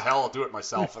long. Hell, I'll do it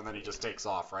myself, and then he just takes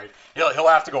off, right? He'll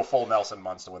have to go full Nelson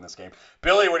Muntz to win this game.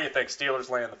 Billy, what do you think? Steelers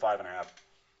laying the 5.5.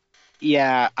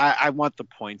 Yeah, I want the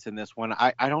points in this one.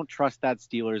 I don't trust that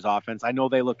Steelers offense. I know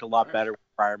they looked a lot better with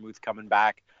Freiermuth coming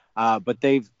back, but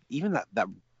they've even that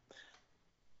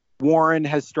Warren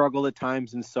has struggled at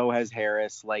times, and so has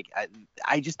Harris. Like,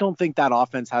 I just don't think that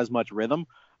offense has much rhythm,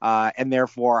 and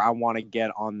therefore I want to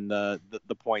get on the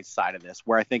points side of this,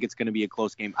 where I think it's going to be a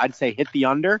close game. I'd say hit the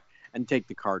under and take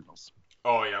the Cardinals.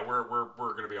 Oh yeah, we're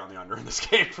going to be on the under in this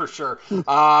game for sure.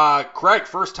 Craig,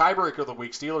 first tiebreaker of the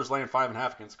week: Steelers laying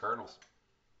 5.5 against the Cardinals.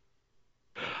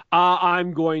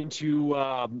 I'm going to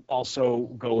also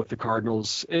go with the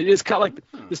Cardinals. It's kind of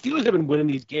like the Steelers have been winning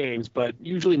these games, but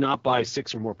usually not by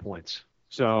 6 or more points.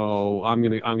 So I'm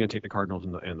gonna take the Cardinals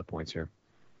and the points here.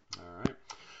 All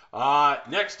right.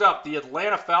 Next up, the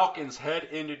Atlanta Falcons head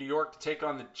into New York to take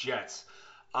on the Jets.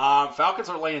 Falcons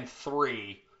are laying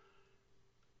 3.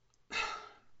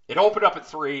 It opened up at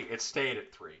 3. It stayed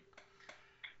at 3.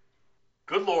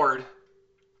 Good Lord.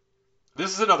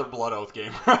 This is another blood oath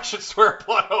game. I should swear a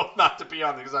blood oath not to be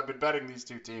on because I've been betting these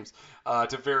two teams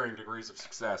to varying degrees of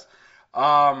success.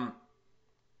 Actually,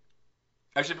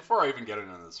 before I even get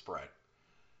into the spread.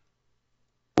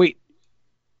 Wait.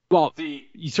 Well,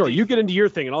 you get into your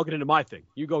thing and I'll get into my thing.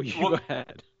 You go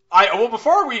ahead.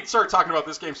 Before we start talking about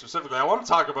this game specifically, I want to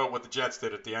talk about what the Jets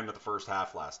did at the end of the first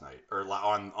half last night, or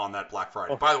on that Black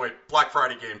Friday. Oh. By the way, Black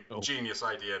Friday game, Genius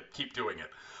idea. Keep doing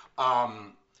it.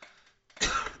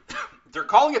 They're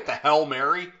calling it the Hail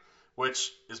Mary,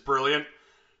 which is brilliant,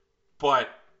 but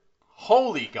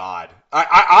holy God.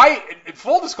 I in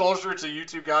full disclosure to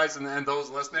YouTube guys and those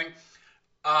listening,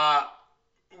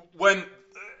 when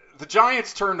the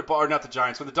Giants turned the ball, or not the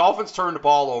Giants, when the Dolphins turned the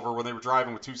ball over when they were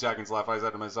driving with 2 seconds left, I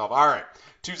said to myself, all right,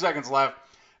 2 seconds left.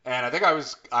 And I think I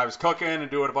was cooking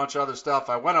and doing a bunch of other stuff.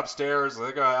 I went upstairs. I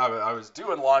think I was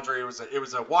doing laundry. It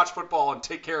was a watch football and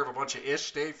take care of a bunch of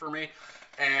ish day for me.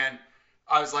 And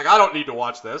I was like, I don't need to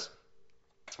watch this.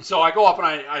 So I go up and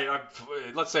I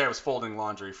let's say I was folding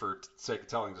laundry for sake of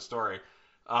telling the story.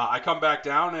 I come back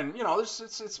down and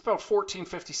it's about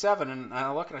 14:57 and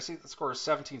I look and I see the score is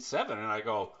 17-7 and I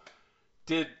go,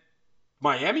 did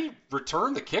Miami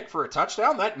return the kick for a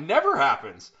touchdown? That never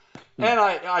happens. And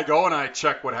I go and I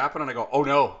check what happened and I go, oh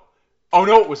no,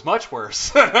 it was much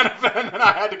worse. and then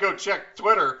I had to go check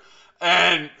Twitter.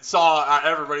 And saw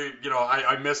everybody,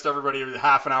 I missed everybody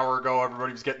half an hour ago.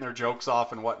 Everybody was getting their jokes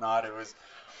off and whatnot. It was,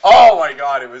 oh my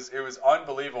God, it was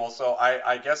unbelievable. So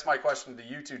I guess my question to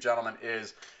you two gentlemen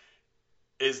is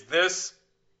this,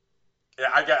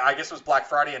 I guess it was Black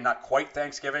Friday and not quite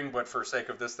Thanksgiving, but for sake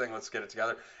of this thing, let's get it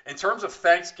together. In terms of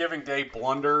Thanksgiving Day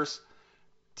blunders,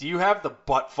 do you have the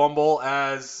butt fumble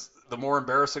as the more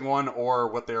embarrassing one or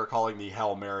what they are calling the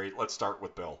Hail Mary? Let's start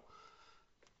with Bill.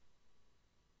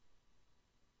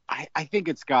 I think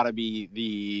it's got to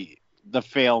be the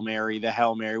Fail Mary, the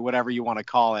Hail Mary, whatever you want to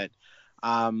call it,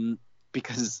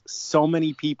 because so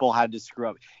many people had to screw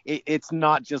up. It's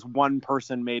not just one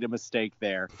person made a mistake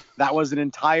there. That was an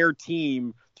entire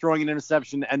team throwing an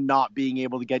interception and not being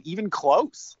able to get even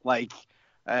close. Like,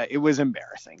 it was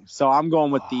embarrassing. So I'm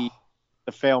going with the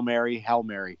Fail Mary, Hail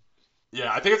Mary.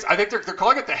 Yeah, I think they're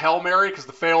calling it the Hail Mary because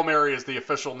the Fail Mary is the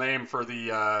official name for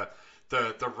the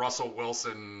Russell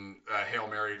Wilson Hail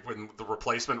Mary when the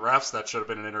replacement refs. That should have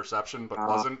been an interception, but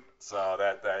wasn't. So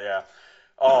that yeah.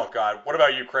 Oh, God. What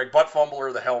about you, Craig? Butt fumble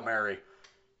or the Hail Mary?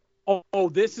 Oh,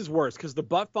 this is worse because the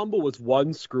butt fumble was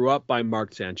one screw up by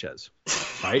Mark Sanchez,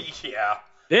 right? Yeah.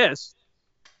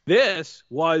 This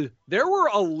was, there were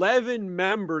 11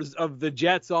 members of the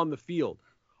Jets on the field,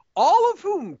 all of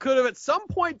whom could have at some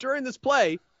point during this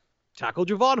play tackled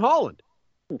Javon Holland,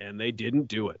 and they didn't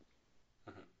do it.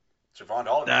 Javon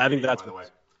Holland. I think that's by the way.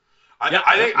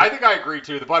 I think I agree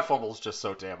too. The butt fumble is just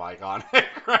so damn iconic,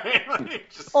 right?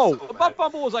 The butt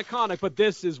fumble was iconic, but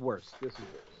this is worse.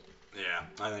 Yeah,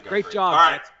 I think. Great agree. job, All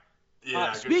right. Jets.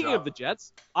 Yeah. Speaking of the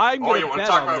Jets, I'm going to bet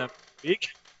on them.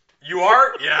 You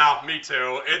are? Yeah, me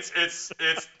too. It's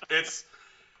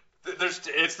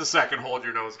the second hold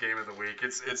your nose game of the week.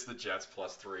 It's the Jets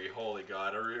 +3. Holy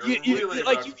God!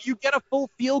 You get a full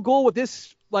field goal with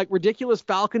this like ridiculous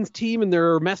Falcons team and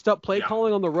their messed up play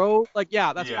calling on the road.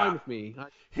 That's fine with me.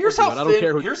 Here's how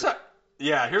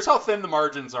thin the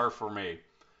margins are for me.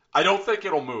 I don't think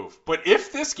it'll move. But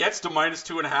if this gets to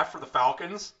 -2.5 for the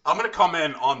Falcons, I'm going to come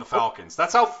in on the Falcons.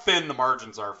 That's how thin the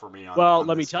margins are for me.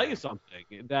 Let me tell you something.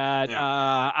 That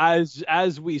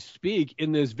as we speak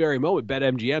in this very moment,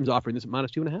 BetMGM's offering this at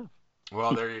 -2.5.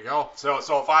 Well, there you go. So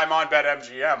if I'm on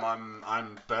BetMGM,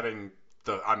 I'm betting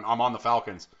I'm on the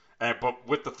Falcons. But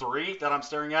with the 3 that I'm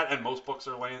staring at, and most books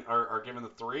are giving the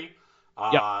 3.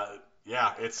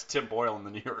 Yeah, it's Tim Boyle and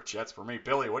the New York Jets for me.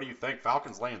 Billy, what do you think?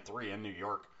 Falcons laying 3 in New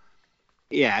York.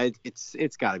 Yeah,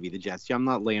 it's got to be the Jets. I'm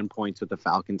not laying points with the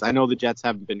Falcons. I know the Jets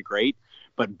haven't been great,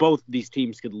 but both these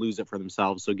teams could lose it for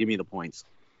themselves, so give me the points.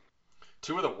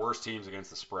 2 of the worst teams against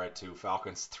the spread, too.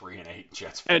 Falcons 3-8,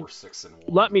 Jets 4-6-1.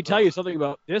 Let me tell you something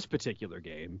about this particular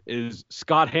game is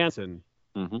Scott Hansen.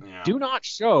 Do not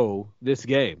show this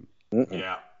game.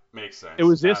 Yeah, makes sense. It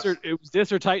was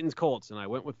this or Titans Colts, and I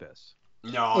went with this.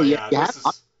 No, this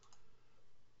is.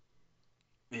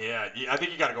 Yeah, I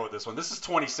think you got to go with this one. This is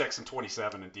 26 and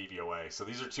 27 in DVOA, so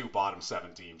these are 2 bottom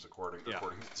 7 teams according to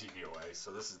DVOA.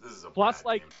 So this is a plus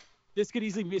bad game. This could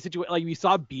easily be a situation like we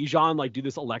saw Bijan do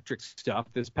this electric stuff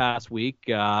this past week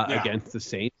against the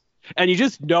Saints, and you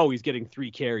just know he's getting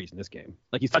 3 carries in this game.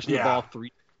 Like he's touching the ball 3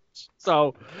 times.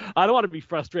 So I don't want to be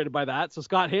frustrated by that. So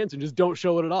Scott Hansen, just don't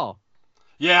show it at all.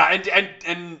 Yeah,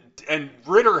 and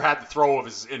Ritter had the throw of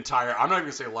his entire, I'm not even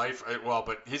going to say life,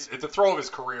 but it's the throw of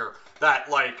his career, that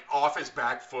off his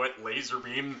back foot laser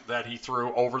beam that he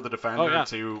threw over the defender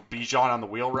to Bijan on the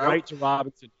wheel route. Right to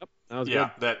Robinson. Yep, that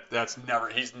was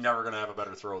good. He's never going to have a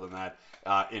better throw than that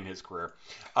in his career.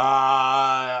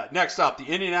 Next up, the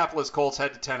Indianapolis Colts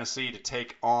head to Tennessee to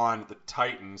take on the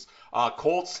Titans.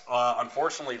 Colts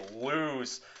unfortunately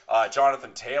lose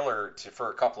Jonathan Taylor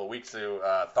for a couple of weeks to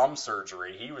thumb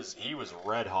surgery. He was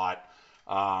red hot.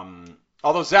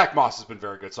 Although Zach Moss has been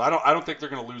very good, so I don't think they're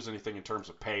going to lose anything in terms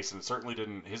of pace, and it certainly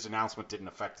didn't. His announcement didn't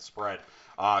affect the spread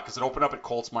because it opened up at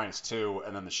Colts -2,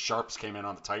 and then the sharps came in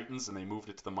on the Titans, and they moved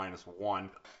it to the -1.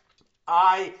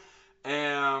 I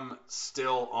am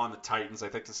still on the Titans. I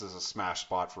think this is a smash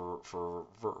spot for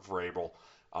Vrabel.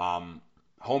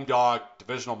 Home dog,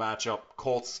 divisional matchup.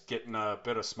 Colts getting a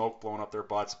bit of smoke blown up their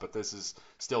butts, but this is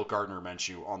still Gardner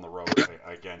Minshew on the road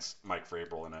against Mike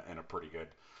Vrabel in a pretty good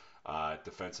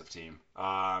defensive team.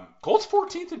 Colts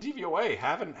 14th in DVOA,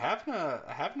 having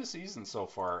a season so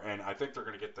far, and I think they're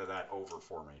going to get to that over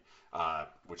for me,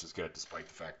 which is good despite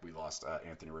the fact we lost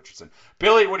Anthony Richardson.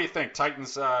 Billy, what do you think?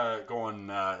 Titans getting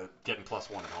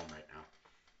 +1 at home right now.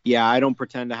 Yeah, I don't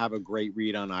pretend to have a great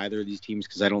read on either of these teams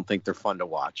because I don't think they're fun to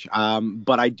watch.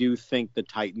 But I do think the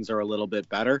Titans are a little bit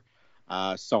better,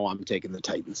 so I'm taking the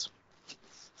Titans.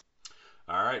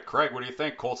 All right, Craig, what do you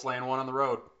think? Colts laying 1 on the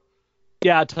road.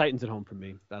 Yeah, Titans at home for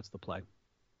me. That's the play.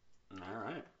 All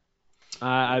right.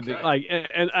 I think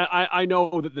I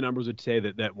know that the numbers would say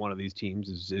that one of these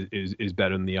teams is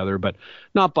better than the other, but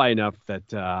not by enough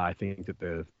that I think that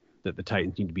the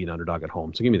Titans need to be an underdog at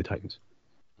home. So give me the Titans.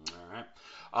 All right.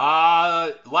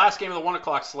 Last game of the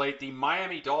 1:00 slate, the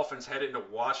Miami Dolphins head into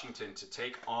Washington to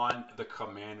take on the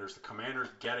Commanders. The Commanders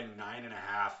getting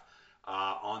 9.5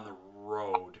 on the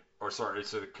road. So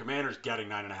the Commanders getting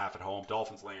 9.5 at home.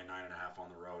 Dolphins laying 9.5 on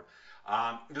the road.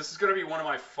 This is going to be one of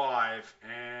my 5,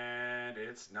 and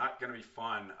it's not going to be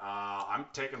fun. I'm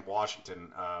taking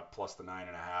Washington plus the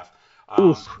 9.5.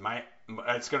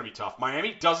 It's going to be tough.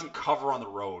 Miami doesn't cover on the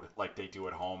road like they do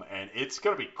at home, and it's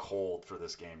going to be cold for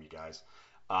this game, you guys.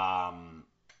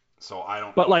 So I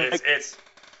don't. But know.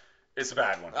 It's a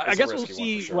bad one. I guess we'll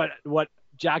see what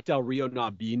Jack Del Rio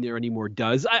not being there anymore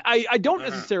does. I don't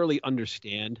necessarily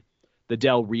understand the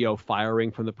Del Rio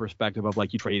firing from the perspective of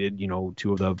you traded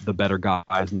 2 of the better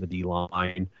guys in the D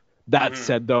line. That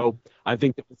said, though, I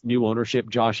think that with new ownership,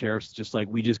 Josh Harris is just like,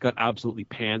 we just got absolutely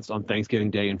pantsed on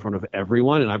Thanksgiving Day in front of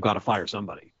everyone, and I've got to fire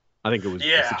somebody. I think it was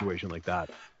a situation like that.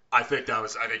 I think you're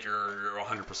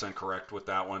 100% correct with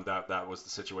that one. That was the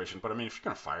situation. But I mean, if you're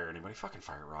gonna fire anybody, fucking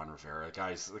fire Ron Rivera.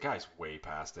 The guy's way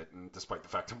past it. And despite the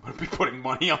fact I'm gonna be putting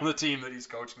money on the team that he's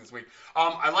coaching this week,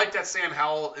 I like that Sam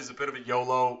Howell is a bit of a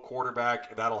YOLO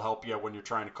quarterback. That'll help you when you're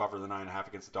trying to cover the 9.5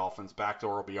 against the Dolphins.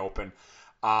 Backdoor will be open.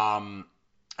 And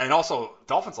also,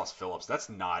 Dolphins lost Phillips. That's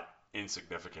not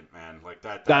insignificant, man. Like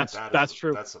that's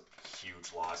true. That's a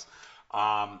huge loss.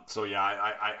 So yeah,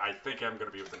 I think I'm going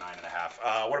to be with the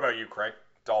 9.5. What about you, Craig?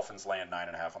 Dolphins land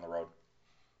 9.5 on the road.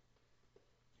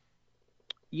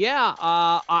 Yeah,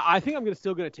 I think I'm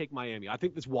still going to take Miami. I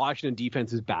think this Washington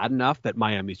defense is bad enough that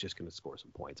Miami's just going to score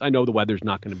some points. I know the weather's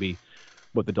not going to be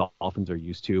what the Dolphins are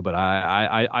used to, but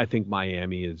I think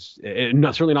Miami is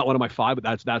certainly not one of my 5,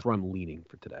 but that's where I'm leaning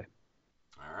for today.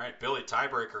 All right, Billy,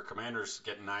 tiebreaker. Commanders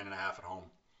getting 9.5 at home.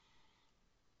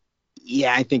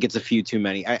 Yeah, I think it's a few too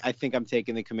many. I think I'm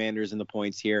taking the Commanders and the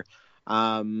points here.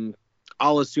 I'll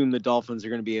assume the Dolphins are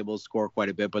going to be able to score quite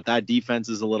a bit, but that defense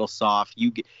is a little soft.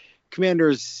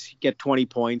 Commanders get 20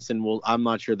 points, and I'm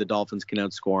not sure the Dolphins can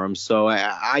outscore them. So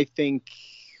I think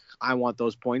I want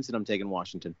those points, and I'm taking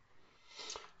Washington.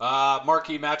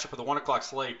 Marquee matchup of the 1 o'clock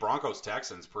slate: Broncos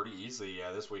Texans, pretty easy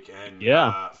this weekend.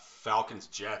 Yeah. Falcons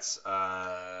Jets,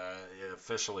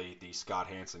 officially the Scott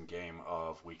Hansen game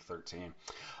of Week 13.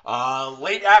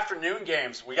 Late afternoon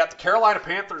games. We got the Carolina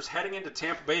Panthers heading into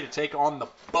Tampa Bay to take on the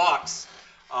Bucks.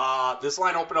 This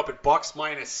line opened up at Bucks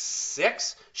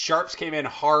 -6. Sharps came in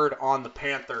hard on the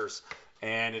Panthers,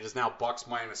 and it is now Bucks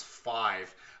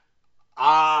 -5.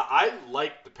 I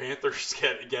like the Panthers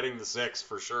getting the 6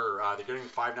 for sure. They're getting the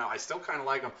 5 now. I still kind of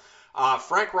like them.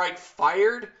 Frank Reich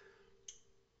fired.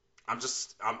 I'm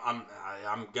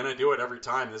gonna do it every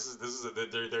time.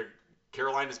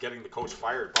 Carolina's getting the coach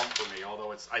fired bump for me.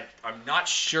 Although I'm not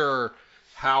sure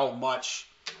how much.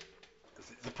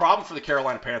 The problem for the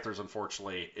Carolina Panthers,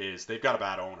 unfortunately, is they've got a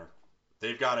bad owner.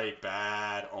 They've got a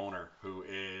bad owner who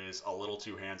is a little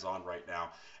too hands-on right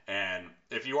now. And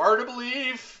if you are to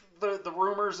believe the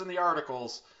rumors and the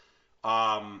articles,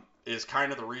 is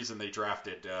kind of the reason they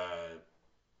drafted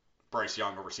Bryce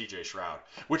Young over C.J. Stroud,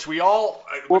 which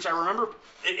I remember.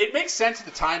 It makes sense in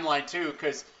the timeline too,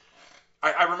 because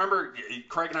I remember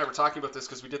Craig and I were talking about this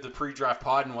because we did the pre-draft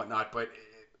pod and whatnot, but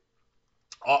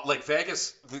like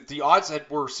Vegas, the odds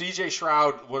were C.J.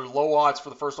 Stroud were low odds for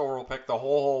the first overall pick the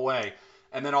whole way,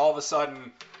 and then all of a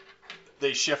sudden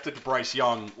they shifted to Bryce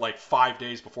Young like 5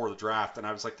 days before the draft, and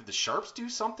I was like, did the Sharps do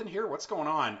something here? What's going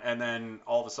on? And then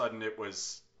all of a sudden it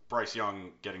was Bryce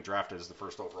Young getting drafted as the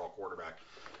first overall quarterback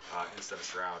instead of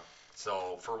Stroud.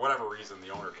 So for whatever reason,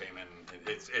 the owner came in.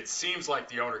 It seems like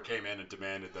the owner came in and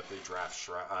demanded that they draft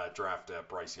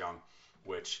Bryce Young,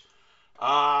 which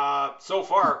so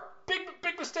far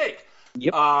big mistake.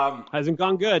 Yep. Hasn't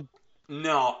gone good.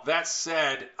 No, that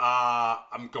said,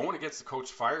 I'm going against the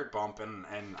coach fired bump, and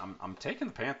I'm taking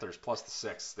the Panthers plus the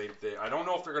 6. I don't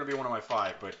know if they're going to be one of my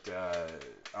 5, but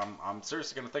I'm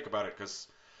seriously going to think about it because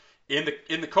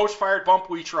in the coach fired bump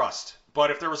we trust. But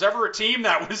if there was ever a team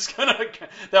that was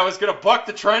gonna buck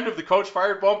the trend of the coach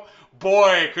fired bump,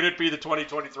 boy, could it be the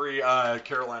 2023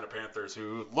 Carolina Panthers,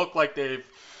 who look like they've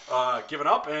given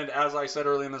up, and as I said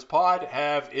earlier in this pod,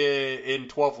 have in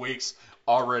 12 weeks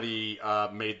already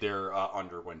made their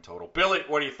under-win total. Billy,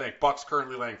 what do you think? Bucks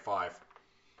currently laying 5.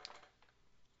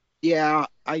 Yeah,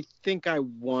 I think I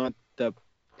want the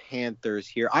Panthers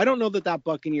here. I don't know that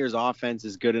Buccaneers offense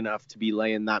is good enough to be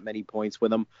laying that many points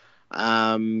with them.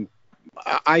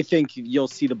 I think you'll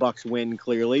see the Bucks win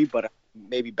clearly, but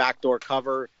maybe backdoor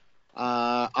cover.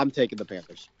 I'm taking the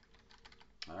Panthers.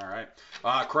 All right,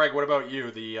 Craig. What about you?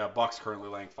 The Bucks currently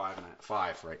laying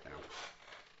 5 right now.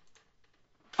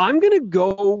 I'm gonna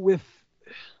go with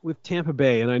Tampa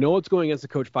Bay, and I know it's going against the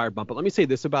coach fired bump, but let me say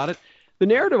this about it: the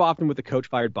narrative often with the coach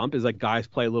fired bump is like guys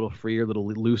play a little freer, a little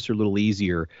looser, a little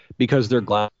easier because they're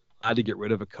glad to get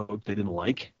rid of a coach they didn't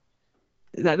like.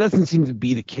 That doesn't seem to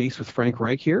be the case with Frank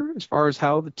Reich here, as far as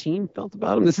how the team felt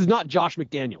about him. This is not Josh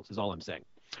McDaniels, is all I'm saying,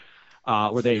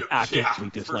 where they actively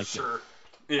disliked him.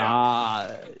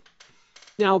 Yeah.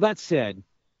 Now that said,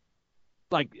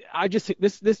 like I just think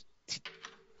this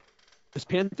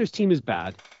Panthers team is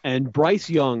bad, and Bryce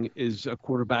Young is a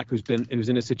quarterback who's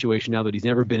in a situation now that he's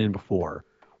never been in before.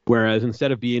 Whereas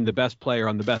instead of being the best player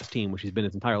on the best team, which he's been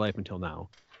his entire life until now,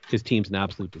 his team's an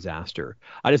absolute disaster.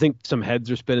 I just think some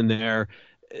heads are spinning there.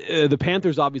 the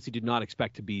Panthers obviously did not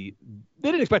expect to be. They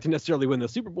didn't expect to necessarily win the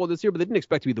Super Bowl this year, but they didn't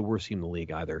expect to be the worst team in the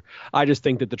league either. I just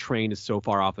think that the train is so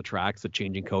far off the tracks that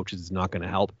changing coaches is not going to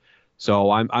help.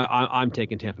 So I'm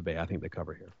taking Tampa Bay. I think they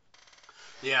cover here.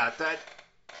 Yeah, that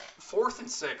 4th and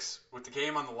 6 with the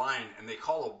game on the line, and they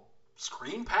call a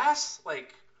screen pass.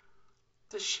 Like,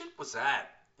 the shit was that?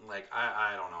 Like,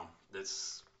 I don't know.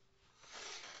 It's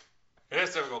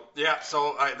difficult. Yeah.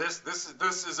 So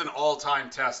this is an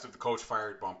all-time test of the coach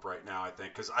fired bump right now. I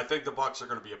think because I think the Bucs are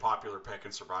going to be a popular pick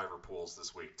in survivor pools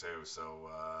this week too.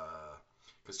 So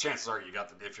because chances are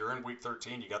if you're in week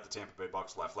 13, you got the Tampa Bay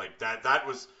Bucs left. Like that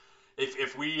was.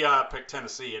 If we pick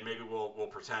Tennessee, and maybe we'll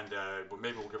pretend,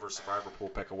 maybe we'll give our survivor pool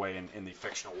pick away in the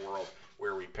fictional world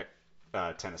where we picked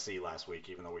Tennessee last week,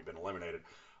 even though we've been eliminated.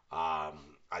 I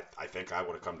think I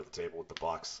would have come to the table with the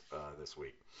Bucs this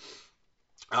week.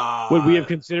 Would we have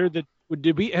considered that?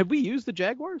 Have we used the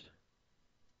Jaguars?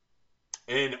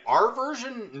 In our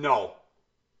version, no.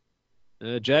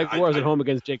 Jaguars at home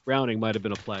against Jake Browning might have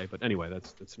been a play, but anyway,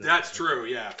 that's true.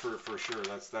 Yeah, for sure.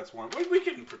 That's one. We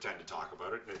can pretend to talk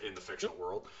about it in the fictional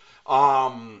world.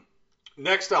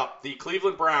 Next up, the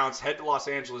Cleveland Browns head to Los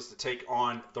Angeles to take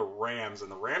on the Rams, and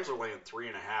the Rams are laying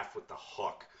 3.5 with the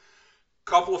hook.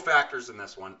 Couple of factors in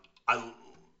this one.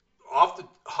 Off the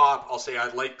hop, I'll say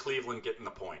I like Cleveland getting the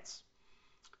points,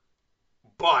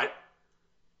 but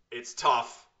it's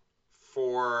tough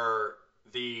for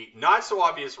the not so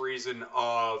obvious reason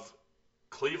of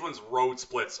Cleveland's road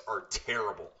splits are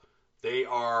terrible. They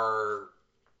are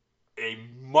a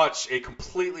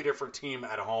completely different team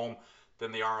at home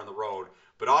than they are on the road.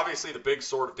 But obviously the big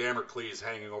sword of Damocles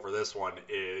hanging over this one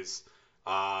is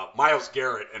Myles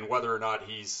Garrett and whether or not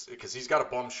because he's got a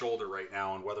bum shoulder right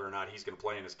now and whether or not he's going to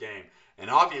play in this game. And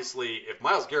obviously if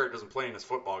Myles Garrett doesn't play in this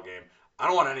football game, I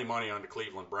don't want any money on the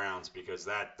Cleveland Browns because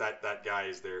that guy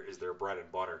is their bread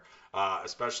and butter,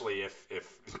 especially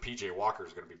if P.J. Walker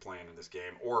is going to be playing in this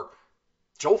game. Or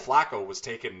Joe Flacco was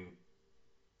taking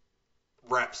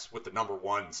reps with the number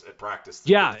ones at practice.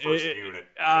 Yeah, first unit.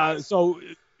 So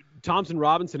Thompson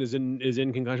Robinson is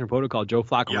in concussion protocol. Joe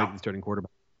Flacco might be the starting quarterback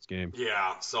in this game.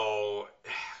 Yeah, so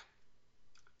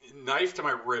knife to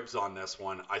my ribs on this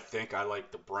one. I think I like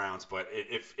the Browns, but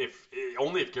if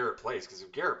only if Garrett plays, because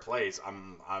if Garrett plays,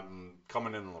 I'm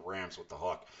coming in on the Rams with the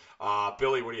hook.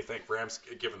 Billy, what do you think? Rams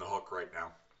giving the hook right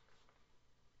now?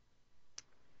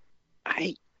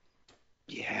 I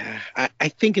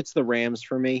think it's the Rams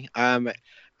for me.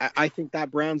 I think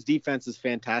that Browns defense is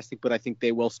fantastic, but I think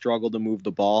they will struggle to move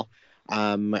the ball.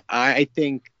 I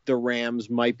think the Rams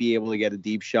might be able to get a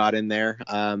deep shot in there.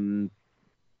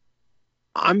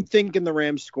 I'm thinking the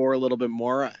Rams score a little bit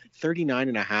more.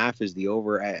 39.5 is the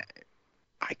over. I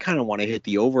kind of want to hit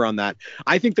the over on that.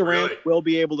 I think the Rams will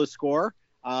be able to score,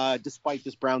 despite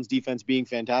this Browns defense being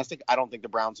fantastic. I don't think the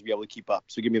Browns will be able to keep up.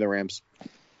 So give me the Rams.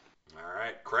 All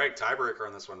right. Craig, tiebreaker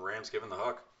on this one. Rams giving the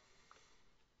hook.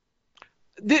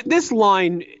 This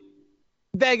line,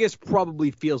 Vegas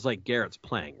probably feels like Garrett's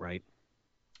playing, right?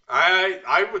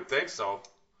 I would think so.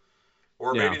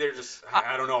 Or maybe they're just,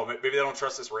 I don't know. Maybe they don't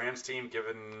trust this Rams team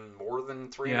given more than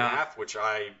 3.5, which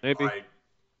I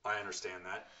understand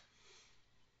that.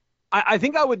 I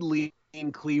think I would lean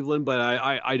Cleveland, but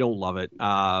I don't love it.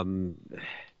 Man,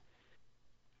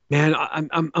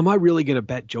 am I really going to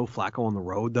bet Joe Flacco on the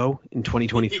road, though, in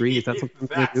 2023? Is that something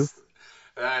to do?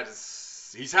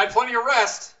 He's had plenty of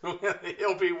rest.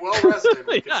 He'll be well rested.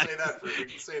 We can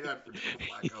say that for Joe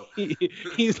Flacco.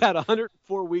 He's had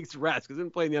 104 weeks rest because he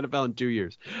didn't play in the NFL in 2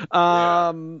 years.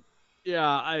 I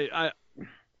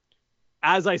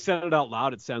as I said it out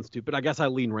loud, it sounds stupid. I guess I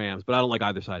lean Rams, but I don't like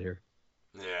either side here.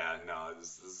 Yeah, no,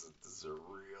 this is a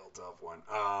real tough one.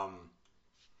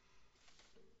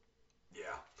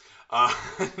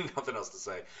 Nothing else to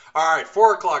say. All right,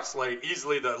 4 o'clock slate.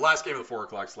 Easily the last game of the 4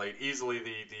 o'clock slate. Easily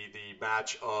the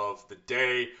match of the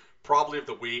day, probably of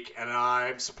the week. And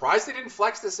I'm surprised they didn't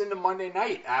flex this into Monday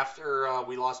night after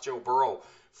we lost Joe Burrow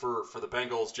for the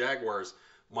Bengals Jaguars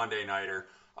Monday nighter.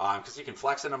 Because you can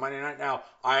flex into Monday night now.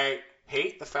 I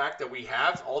hate the fact that we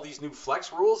have all these new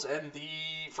flex rules, and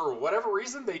for whatever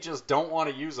reason they just don't want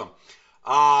to use them.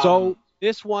 So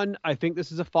this one, I think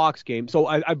this is a Fox game. So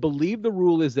I believe the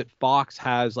rule is that Fox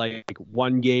has like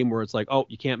one game where it's like, oh,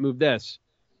 you can't move this.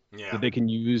 Yeah. That they can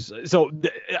use. So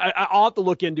I'll have to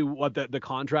look into what the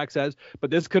contract says. But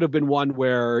this could have been one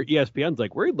where ESPN's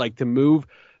like, we'd like to move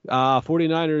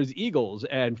 49ers Eagles.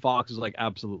 And Fox is like,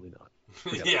 absolutely not.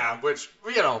 Yeah, which,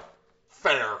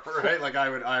 fair, right? Like I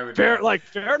would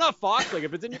fair enough, Fox. Like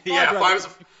if it's in your contract,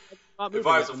 If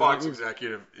I was a Fox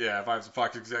executive,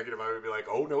 I would be like,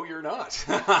 "Oh no, you're not."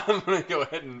 I'm gonna go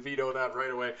ahead and veto that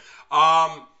right away.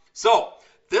 So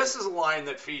this is a line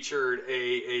that featured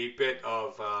a bit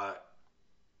of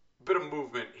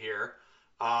movement here.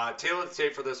 Tail of the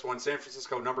tape for this one: San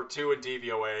Francisco number 2 in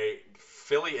DVOA,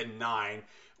 Philly in 9.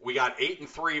 We got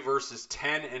 8-3 versus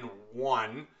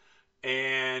 10-1.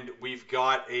 And we've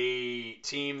got a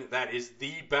team that is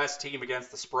the best team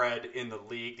against the spread in the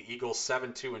league. The Eagles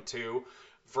 7-2-2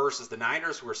 versus the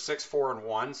Niners, who are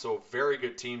 6-4-1. So very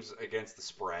good teams against the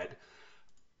spread.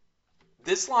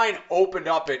 This line opened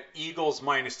up at Eagles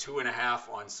 -2.5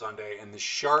 on Sunday, and the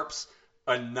Sharps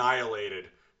annihilated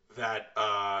that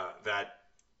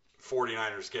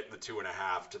 49ers getting the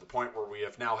 2.5 to the point where we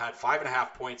have now had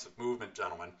 5.5 points of movement,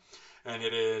 gentlemen, and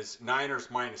it is Niners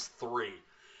 -3.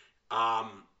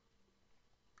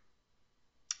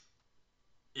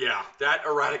 Yeah, that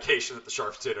eradication that the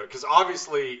Sharps did, because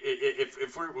obviously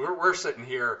if we're sitting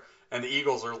here and the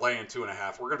Eagles are laying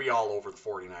 2.5, we're going to be all over the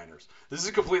 49ers. This is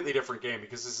a completely different game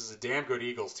because this is a damn good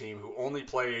Eagles team who only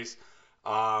plays.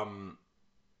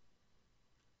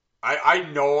 I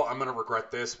know I'm going to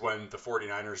regret this when the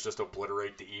 49ers just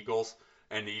obliterate the Eagles,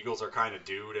 and the Eagles are kind of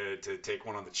due to take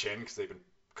one on the chin because they've been,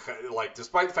 like,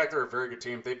 despite the fact they're a very good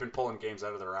team, they've been pulling games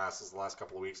out of their asses the last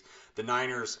couple of weeks. The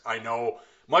Niners, I know,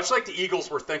 much like the Eagles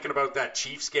were thinking about that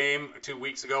Chiefs game 2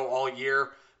 weeks ago all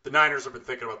year, the Niners have been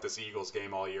thinking about this Eagles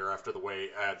game all year after the way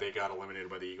they got eliminated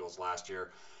by the Eagles last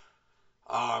year.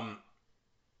 I'm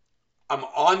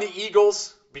on the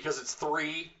Eagles because it's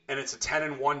 3 and it's a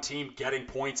 10-1 team getting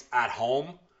points at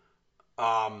home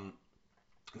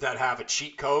that have a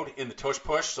cheat code in the tush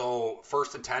push. So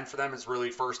 1st and 10 for them is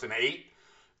really 1st and 8.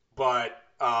 But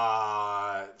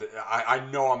I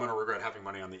know I'm going to regret having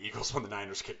money on the Eagles when the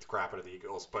Niners kick the crap out of the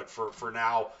Eagles. But for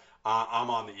now, I'm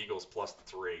on the Eagles plus the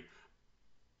 3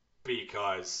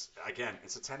 because, again,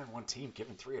 it's a 10-1 team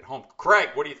getting 3 at home. Craig,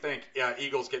 what do you think? Yeah,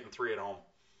 Eagles getting 3 at home.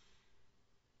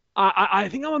 I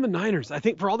think I'm on the Niners. I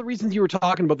think for all the reasons you were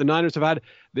talking about, the Niners have had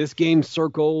this game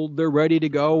circled. They're ready to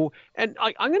go. And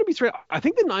I'm going to be straight. I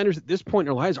think the Niners at this point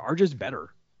in their lives are just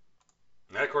better.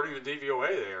 Yeah, according to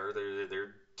DVOA,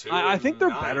 they're 2. I think they're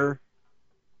 9. better.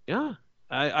 Yeah,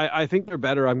 I think they're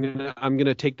better. I'm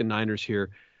gonna take the Niners here.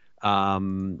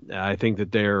 I think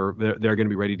that they're going to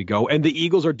be ready to go, and the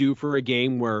Eagles are due for a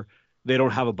game where they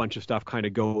don't have a bunch of stuff kind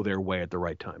of go their way at the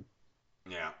right time.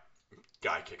 Yeah,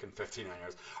 guy kicking 59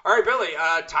 yards. All right, Billy,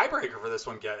 tiebreaker for this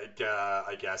one,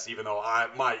 I guess. Even though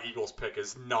my Eagles pick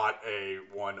is not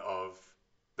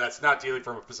that's not dealing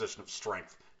from a position of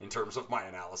strength in terms of my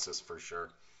analysis for sure.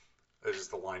 It's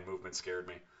just the line movement scared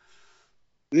me.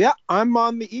 Yeah, I'm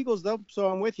on the Eagles though, so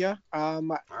I'm with you.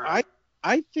 Right.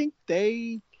 I think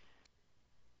they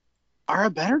are a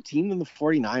better team than the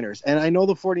 49ers, and I know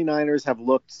the 49ers have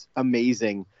looked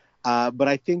amazing, but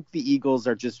I think the Eagles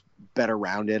are just better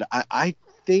rounded. I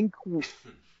think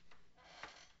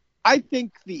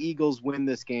the Eagles win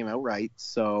this game outright,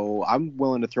 so I'm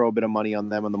willing to throw a bit of money on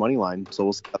them on the money line. So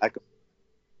we'll see how that goes.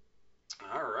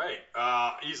 All right.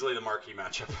 Easily the marquee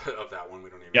matchup of that one.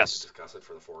 We don't even Yes. have to discuss it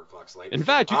for the 4 o'clock slate. In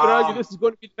fact, you could argue this is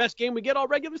going to be the best game we get all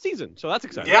regular season, so that's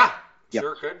exciting. Yeah, Yep.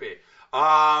 sure could be.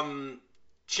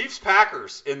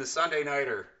 Chiefs-Packers in the Sunday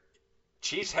Nighter.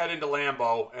 Chiefs head into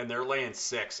Lambeau, and they're laying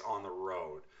 6 on the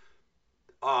road.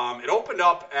 It opened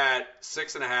up at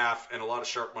 6.5, and a lot of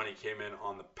sharp money came in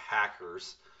on the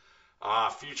Packers.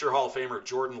 Future Hall of Famer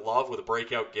Jordan Love with a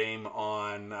breakout game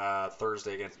on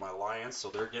Thursday against my Lions, so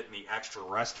they're getting the extra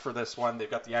rest for this one. They've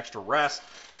got the extra rest.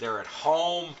 They're at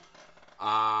home.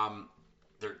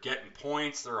 They're getting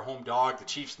points. They're a home dog. The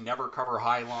Chiefs never cover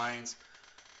high lines.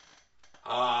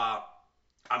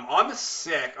 I'm on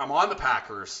the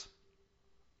Packers.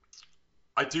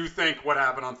 I do think what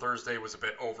happened on Thursday was a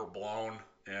bit overblown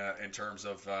in terms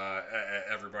of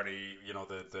everybody. You know,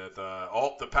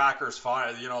 the Packers,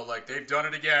 like they've done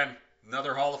it again.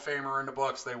 Another Hall of Famer in the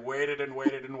books. They waited and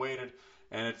waited and waited,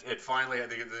 and it finally.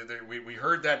 We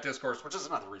heard that discourse, which is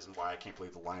another reason why I can't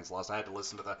believe the Lions lost. I had to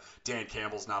listen to the Dan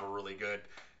Campbell's not a really good.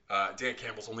 Dan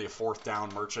Campbell's only a 4th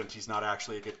down merchant. He's not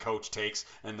actually a good coach. Takes,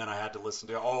 and then I had to listen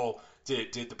to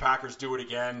did the Packers do it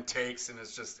again? Takes, and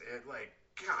it's just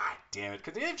God damn it,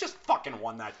 because they've just fucking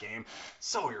won that game.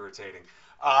 So irritating.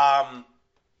 I'm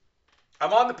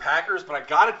on the Packers, but I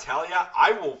gotta tell you,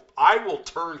 I will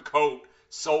turn coat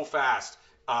so fast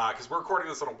because we're recording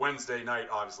this on a Wednesday night.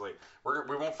 Obviously,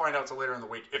 we won't find out till later in the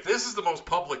week. If this is the most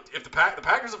public, if the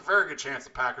Packers have a very good chance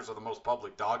the Packers are the most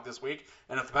public dog this week,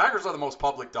 and if the Packers are the most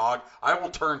public dog, I will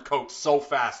turn coat so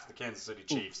fast to the Kansas City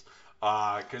Chiefs.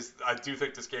 because I do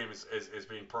think this game is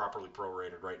being properly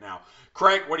prorated right now.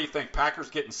 Craig, what do you think? Packers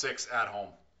getting 6 at home.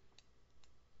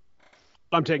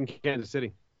 I'm taking Kansas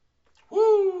City.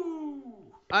 Woo!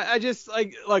 I just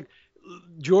like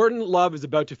Jordan Love is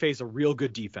about to face a real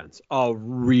good defense. A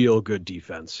real good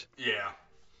defense. Yeah.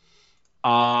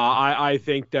 I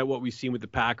think that what we've seen with the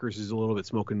Packers is a little bit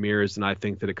smoke and mirrors, and I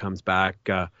think that it comes back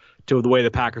to the way the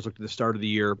Packers looked at the start of the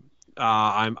year.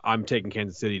 I'm taking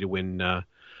Kansas City to win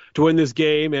this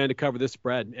game and to cover this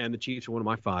spread, and the Chiefs are one of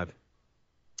my 5.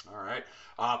 All right.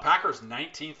 Packers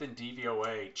 19th in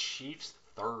DVOA. Chiefs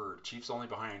 3rd. Chiefs only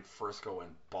behind Frisco and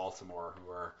Baltimore,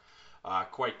 who are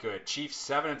quite good. Chiefs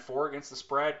 7-4 against the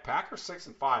spread. Packers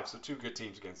 6-5, so 2 good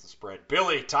teams against the spread.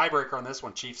 Billy, tiebreaker on this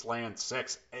one. Chiefs land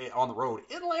 6 on the road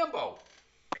in Lambeau.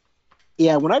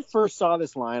 Yeah, when I first saw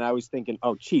this line, I was thinking,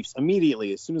 oh, Chiefs.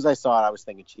 Immediately, as soon as I saw it, I was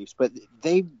thinking Chiefs. But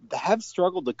they have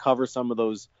struggled to cover some of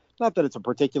those. Not that it's a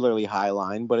particularly high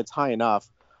line, but it's high enough,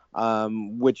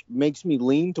 which makes me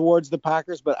lean towards the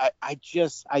Packers. But I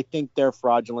think they're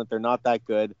fraudulent. They're not that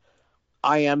good.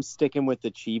 I am sticking with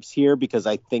the Chiefs here because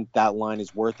I think that line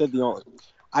is worth it.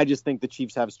 I just think the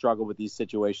Chiefs have struggled with these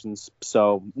situations.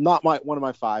 So not one of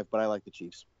my 5, but I like the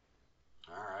Chiefs.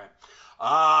 All right.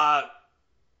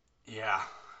 Yeah.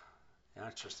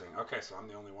 Interesting. Okay, so I'm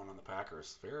the only one on the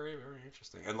Packers. Very, very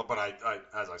interesting. But I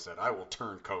as I said, I will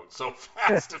turn coat so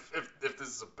fast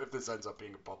if this ends up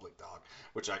being a public dog,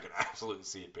 which I could absolutely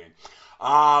see it being.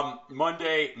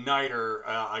 Monday nighter.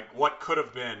 What could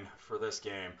have been for this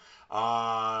game?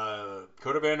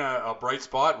 Could have been a bright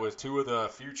spot with 2 of the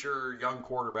future young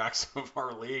quarterbacks of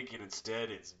our league, and instead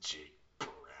it's Jake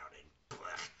Browning.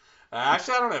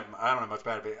 Actually, I don't have much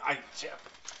bad opinion.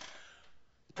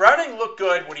 Browning looked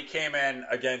good when he came in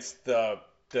against the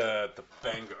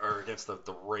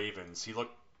Ravens. He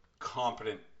looked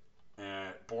competent,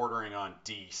 bordering on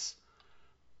decent.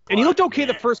 And he looked okay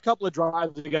the first couple of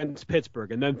drives against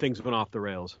Pittsburgh, and then things went off the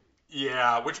rails.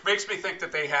 Yeah, which makes me think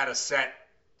that they had a set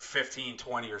 15,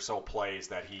 20 or so plays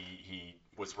that he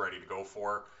was ready to go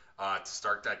for to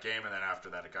start that game, and then after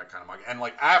that it got kind of muggy. And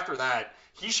after that,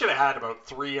 he should have had about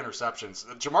 3 interceptions.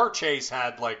 Jamar Chase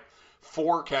had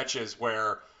 4 catches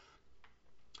where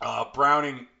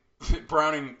Browning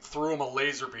threw him a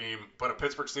laser beam, but a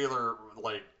Pittsburgh Steeler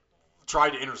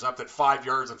tried to intercept it 5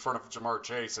 yards in front of Jamar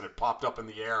Chase, and it popped up in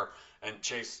the air, and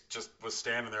Chase just was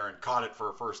standing there and caught it for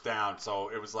a first down. So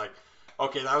it was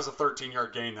okay, that was a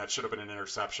 13-yard gain. That should have been an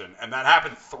interception, and that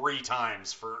happened 3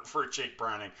 times for Jake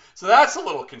Browning. So that's a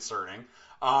little concerning.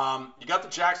 You got the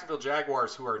Jacksonville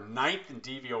Jaguars, who are 9th in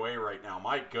DVOA right now.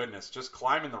 My goodness, just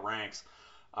climbing the ranks.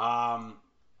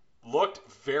 Looked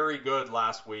very good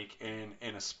last week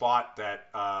in a spot that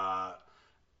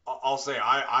I'll say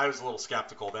I was a little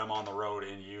skeptical of them on the road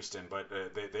in Houston, but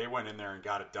they went in there and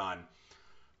got it done.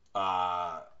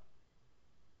 I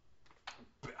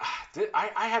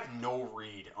have no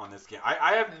read on this game.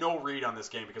 I have no read on this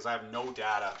game because I have no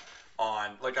data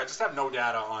on I just have no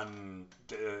data on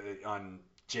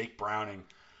Jake Browning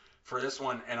for this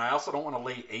one, and I also don't want to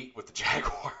lay 8 with the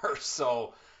Jaguars.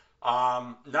 So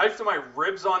knife to my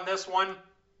ribs on this one.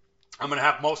 I'm going to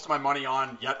have most of my money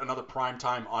on yet another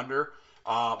primetime under.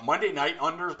 Monday night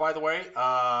unders, by the way,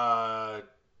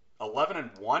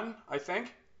 11-1, I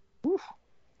think,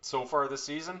 so far this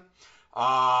season.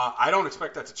 I don't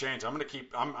expect that to change. I'm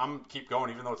keep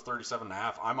going, even though it's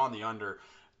 37.5. I'm on the under.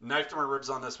 Knife to my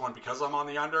ribs on this one because I'm on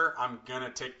the under. I'm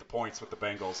gonna take the points with the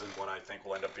Bengals in what I think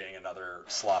will end up being another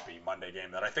sloppy Monday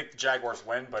game that I think the Jaguars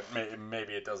win, but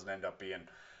maybe it doesn't end up being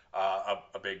a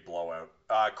big blowout.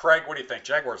 Craig, what do you think?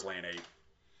 Jaguars laying 8.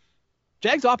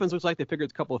 Jags offense looks like they figured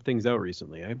a couple of things out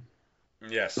recently, eh?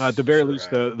 Yes. At the very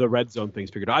least, the red zone thing's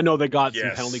figured out. I know they got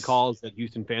some penalty calls that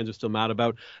Houston fans are still mad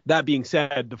about. That being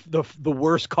said, the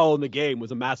worst call in the game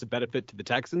was a massive benefit to the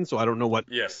Texans, so I don't know what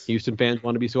Houston fans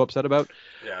want to be so upset about.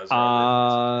 Yeah,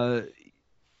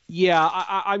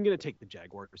 I'm going to take the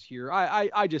Jaguars here.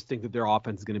 I just think that their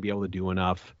offense is going to be able to do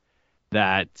enough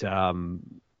that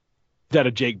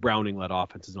a Jake Browning-led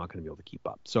offense is not going to be able to keep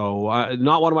up. So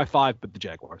not one of my 5, but the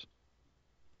Jaguars.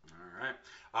 All right.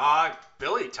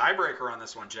 Billy, tiebreaker on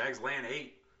this one. Jags laying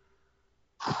 8.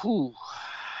 Whew.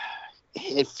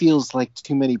 It feels like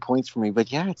too many points for me,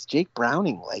 but yeah, it's Jake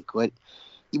Browning. What?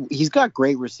 He's got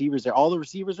great receivers there. All the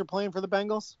receivers are playing for the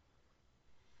Bengals.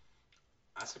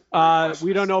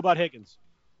 We don't know about Higgins.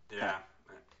 Yeah,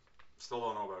 still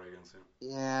don't know about Higgins.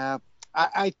 Yeah,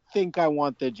 I think I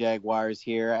want the Jaguars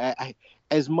here.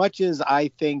 As much as I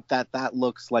think that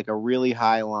looks like a really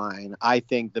high line, I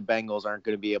think the Bengals aren't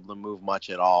going to be able to move much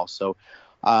at all. So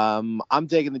I'm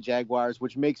taking the Jaguars,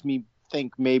 which makes me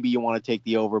think maybe you want to take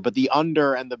the over, but the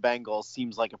under and the Bengals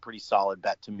seems like a pretty solid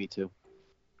bet to me too.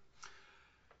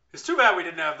 It's too bad we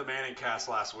didn't have the Manning cast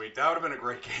last week. That would have been a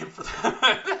great game for them.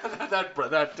 that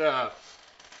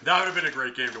would have been a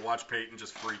great game to watch Peyton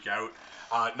just freak out.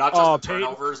 Not just the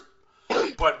turnovers,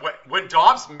 but when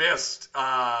Dobbs missed,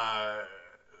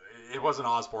 it wasn't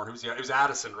Osborne. It was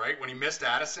Addison, right? When he missed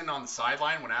Addison on the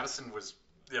sideline, when Addison was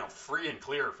free and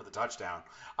clear for the touchdown.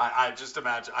 I just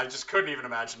couldn't even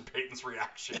imagine Peyton's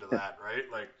reaction to that, right?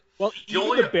 Like, well,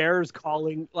 even the Bears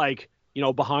calling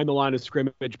behind the line of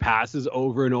scrimmage passes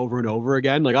over and over and over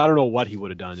again. Like, I don't know what he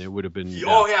would have done. It would have been.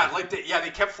 Oh yeah, they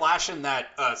kept flashing that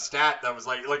stat that was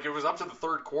like it was up to the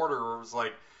third quarter where it was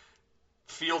like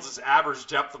Fields' average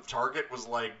depth of target was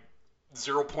like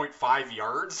 0.5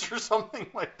 yards or something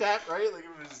like that, right? Like,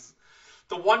 it was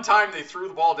the one time they threw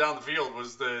the ball down the field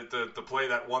was the play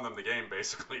that won them the game,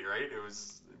 basically, right? It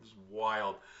was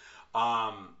wild.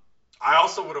 I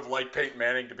also would have liked Peyton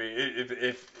Manning to be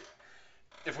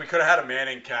if we could have had a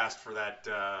Manning cast for that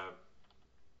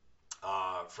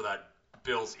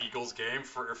Bills-Eagles game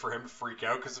for him to freak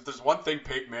out, because if there's one thing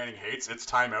Peyton Manning hates, it's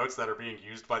timeouts that are being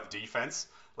used by the defense.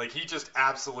 Like, he just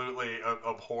absolutely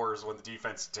abhors when the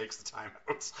defense takes the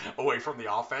timeouts away from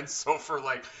the offense. So for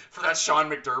that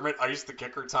Sean McDermott iced the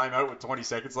kicker timeout with 20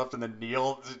 seconds left and then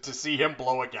kneel to see him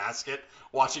blow a gasket,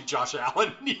 watching Josh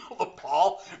Allen kneel the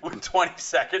ball with 20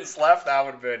 seconds left, that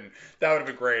would have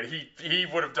been great. He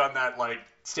would have done that, like,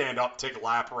 stand up, take a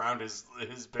lap around his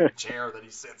big chair that he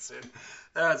sits in.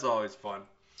 That's always fun.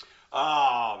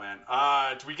 Oh man,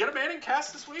 do we get a Manning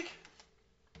cast this week?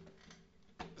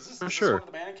 Is this one of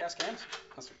the Manning cast games?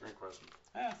 That's a great question.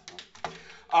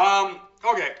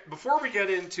 Okay, before we get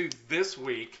into this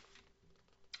week,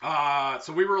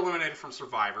 so we were eliminated from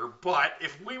Survivor, but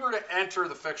if we were to enter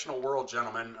the fictional world,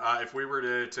 gentlemen, if we were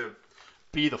to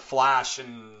be the Flash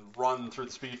and run through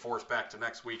the Speed Force back to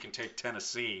next week and take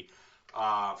Tennessee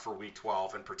for Week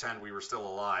 12 and pretend we were still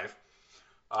alive,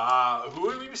 who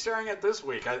would we be staring at this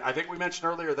week? I think we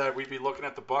mentioned earlier that we'd be looking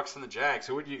at the Bucks and the Jags.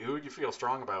 Who would you feel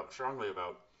strongly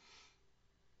about?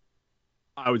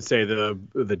 I would say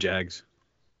the Jags.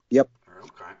 Yep.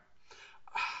 Okay.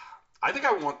 I think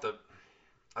I would want the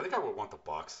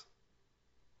Bucks.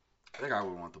 I think I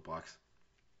would want the Bucks.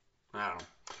 I don't know.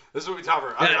 This would be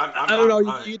tougher. I don't know.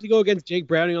 You get to go against Jake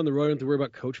Browning on the road and have to worry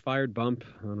about coach fired bump.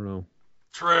 I don't know.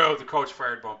 True, the coach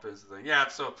fired bump is the thing. Yeah,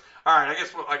 so all right,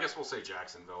 I guess we'll say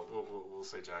Jacksonville. We'll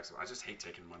say Jacksonville. I just hate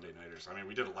taking Monday nighters. I mean,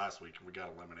 we did it last week and we got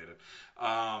eliminated.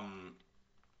 All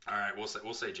right,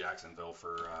 we'll say Jacksonville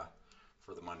for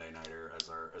the Monday nighter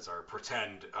as our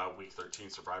pretend Week 13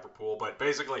 Survivor pool. But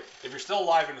basically, if you're still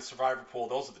alive in the Survivor pool,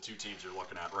 those are the two teams you're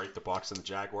looking at, right? The Bucks and the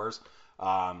Jaguars.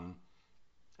 And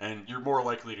you're more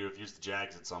likely to have used the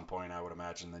Jags at some point, I would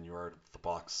imagine, than you are the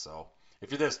Bucks. So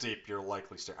if you're this deep, you're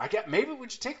likely maybe we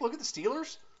should take a look at the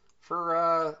Steelers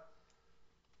for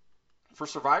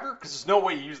Survivor, because there's no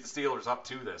way you use the Steelers up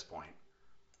to this point.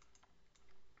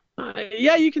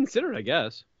 Yeah, you consider it, I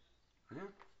guess. Yeah,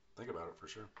 think about it for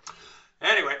sure.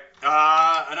 Anyway,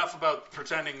 enough about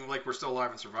pretending like we're still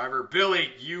alive in Survivor. Billy,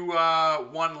 you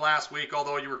won last week,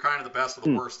 although you were kind of the best of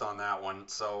the worst on that one.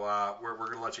 So we're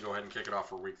going to let you go ahead and kick it off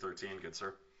for Week 13, good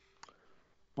sir.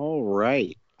 All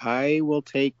right. I will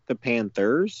take the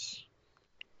Panthers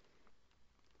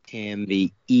and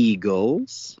the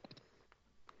Eagles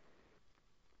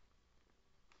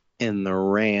and the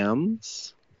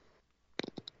Rams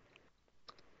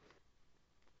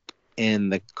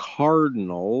and the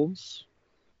Cardinals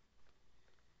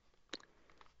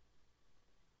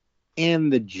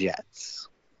and the Jets.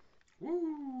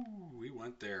 Woo, we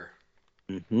went there.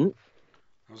 Mm-hmm.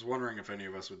 I was wondering if any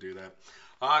of us would do that.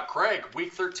 Craig,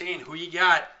 Week 13, who you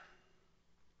got?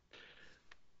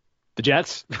 The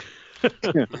Jets.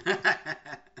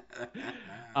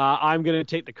 I'm going to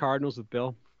take the Cardinals with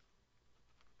Bill.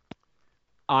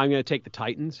 I'm going to take the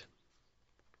Titans.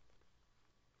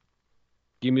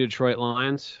 Give me Detroit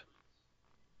Lions.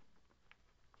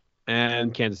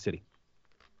 And Kansas City.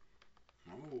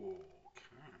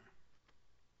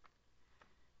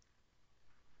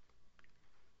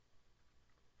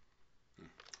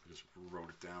 Wrote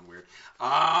it down weird.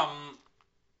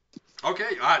 Okay,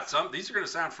 these are going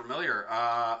to sound familiar.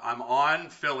 I'm on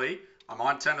Philly. I'm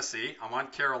on Tennessee. I'm on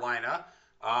Carolina.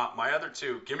 My other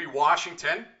two, give me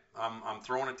Washington. I'm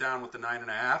throwing it down with the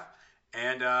 9.5.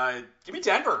 And give me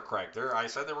Denver, Craig. I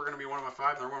said they were going to be one of my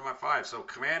five. They're one of my five. So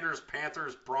Commanders,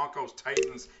 Panthers, Broncos,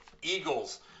 Titans,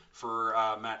 Eagles for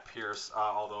Matt Pierce.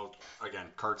 Although, again,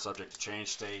 card subject to change.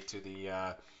 Stay to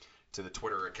the to the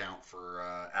Twitter account for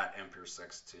at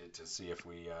 @Empire6 to see if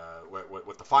we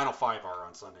what the final five are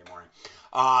on Sunday morning.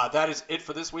 That is it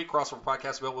for this week. Crossover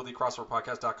Podcast available at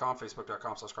crossoverpodcast.com,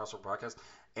 facebook.com/crossoverpodcast,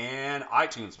 and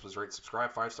iTunes. Please rate,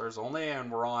 subscribe, 5 stars only,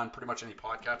 and we're on pretty much any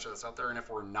podcatcher that's out there. And if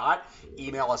we're not,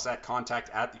 email us at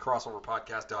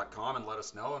contact@crossoverpodcast.com and let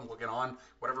us know, and we'll get on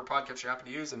whatever podcast you happen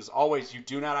to use. And as always, you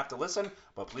do not have to listen,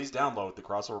 but please download the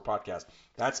Crossover Podcast.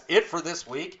 That's it for this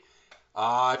week.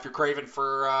 If you're craving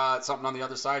for something on the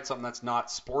other side, something that's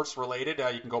not sports related,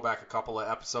 you can go back a couple of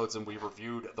episodes and we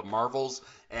reviewed the Marvels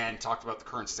and talked about the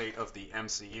current state of the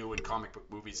MCU and comic book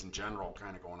movies in general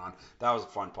kind of going on. That was a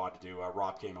fun pod to do.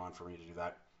 Rob came on for me to do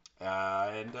that.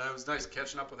 And it was nice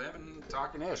catching up with him and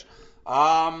talking ish.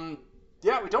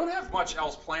 Yeah, we don't have much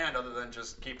else planned other than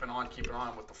just keeping on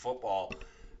with the football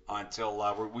until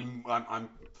I'm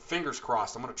fingers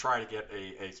crossed. I'm going to try to get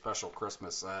a special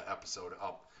Christmas episode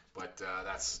up. But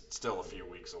that's still a few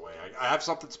weeks away. I have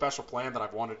something special planned that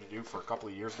I've wanted to do for a couple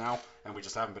of years now, and we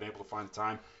just haven't been able to find the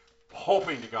time.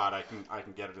 Hoping to God I can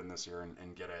get it in this year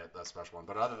and get a special one.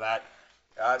 But other than that,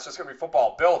 it's just going to be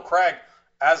football. Bill, Craig,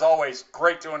 as always,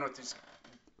 great doing with these.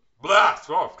 Blah!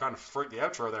 Oh, I've kind of freaked the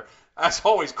outro there. As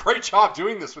always, great job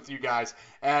doing this with you guys.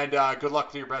 And good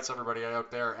luck to your bets, everybody out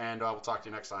there. And we'll talk to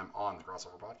you next time on the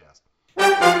Crossover Podcast.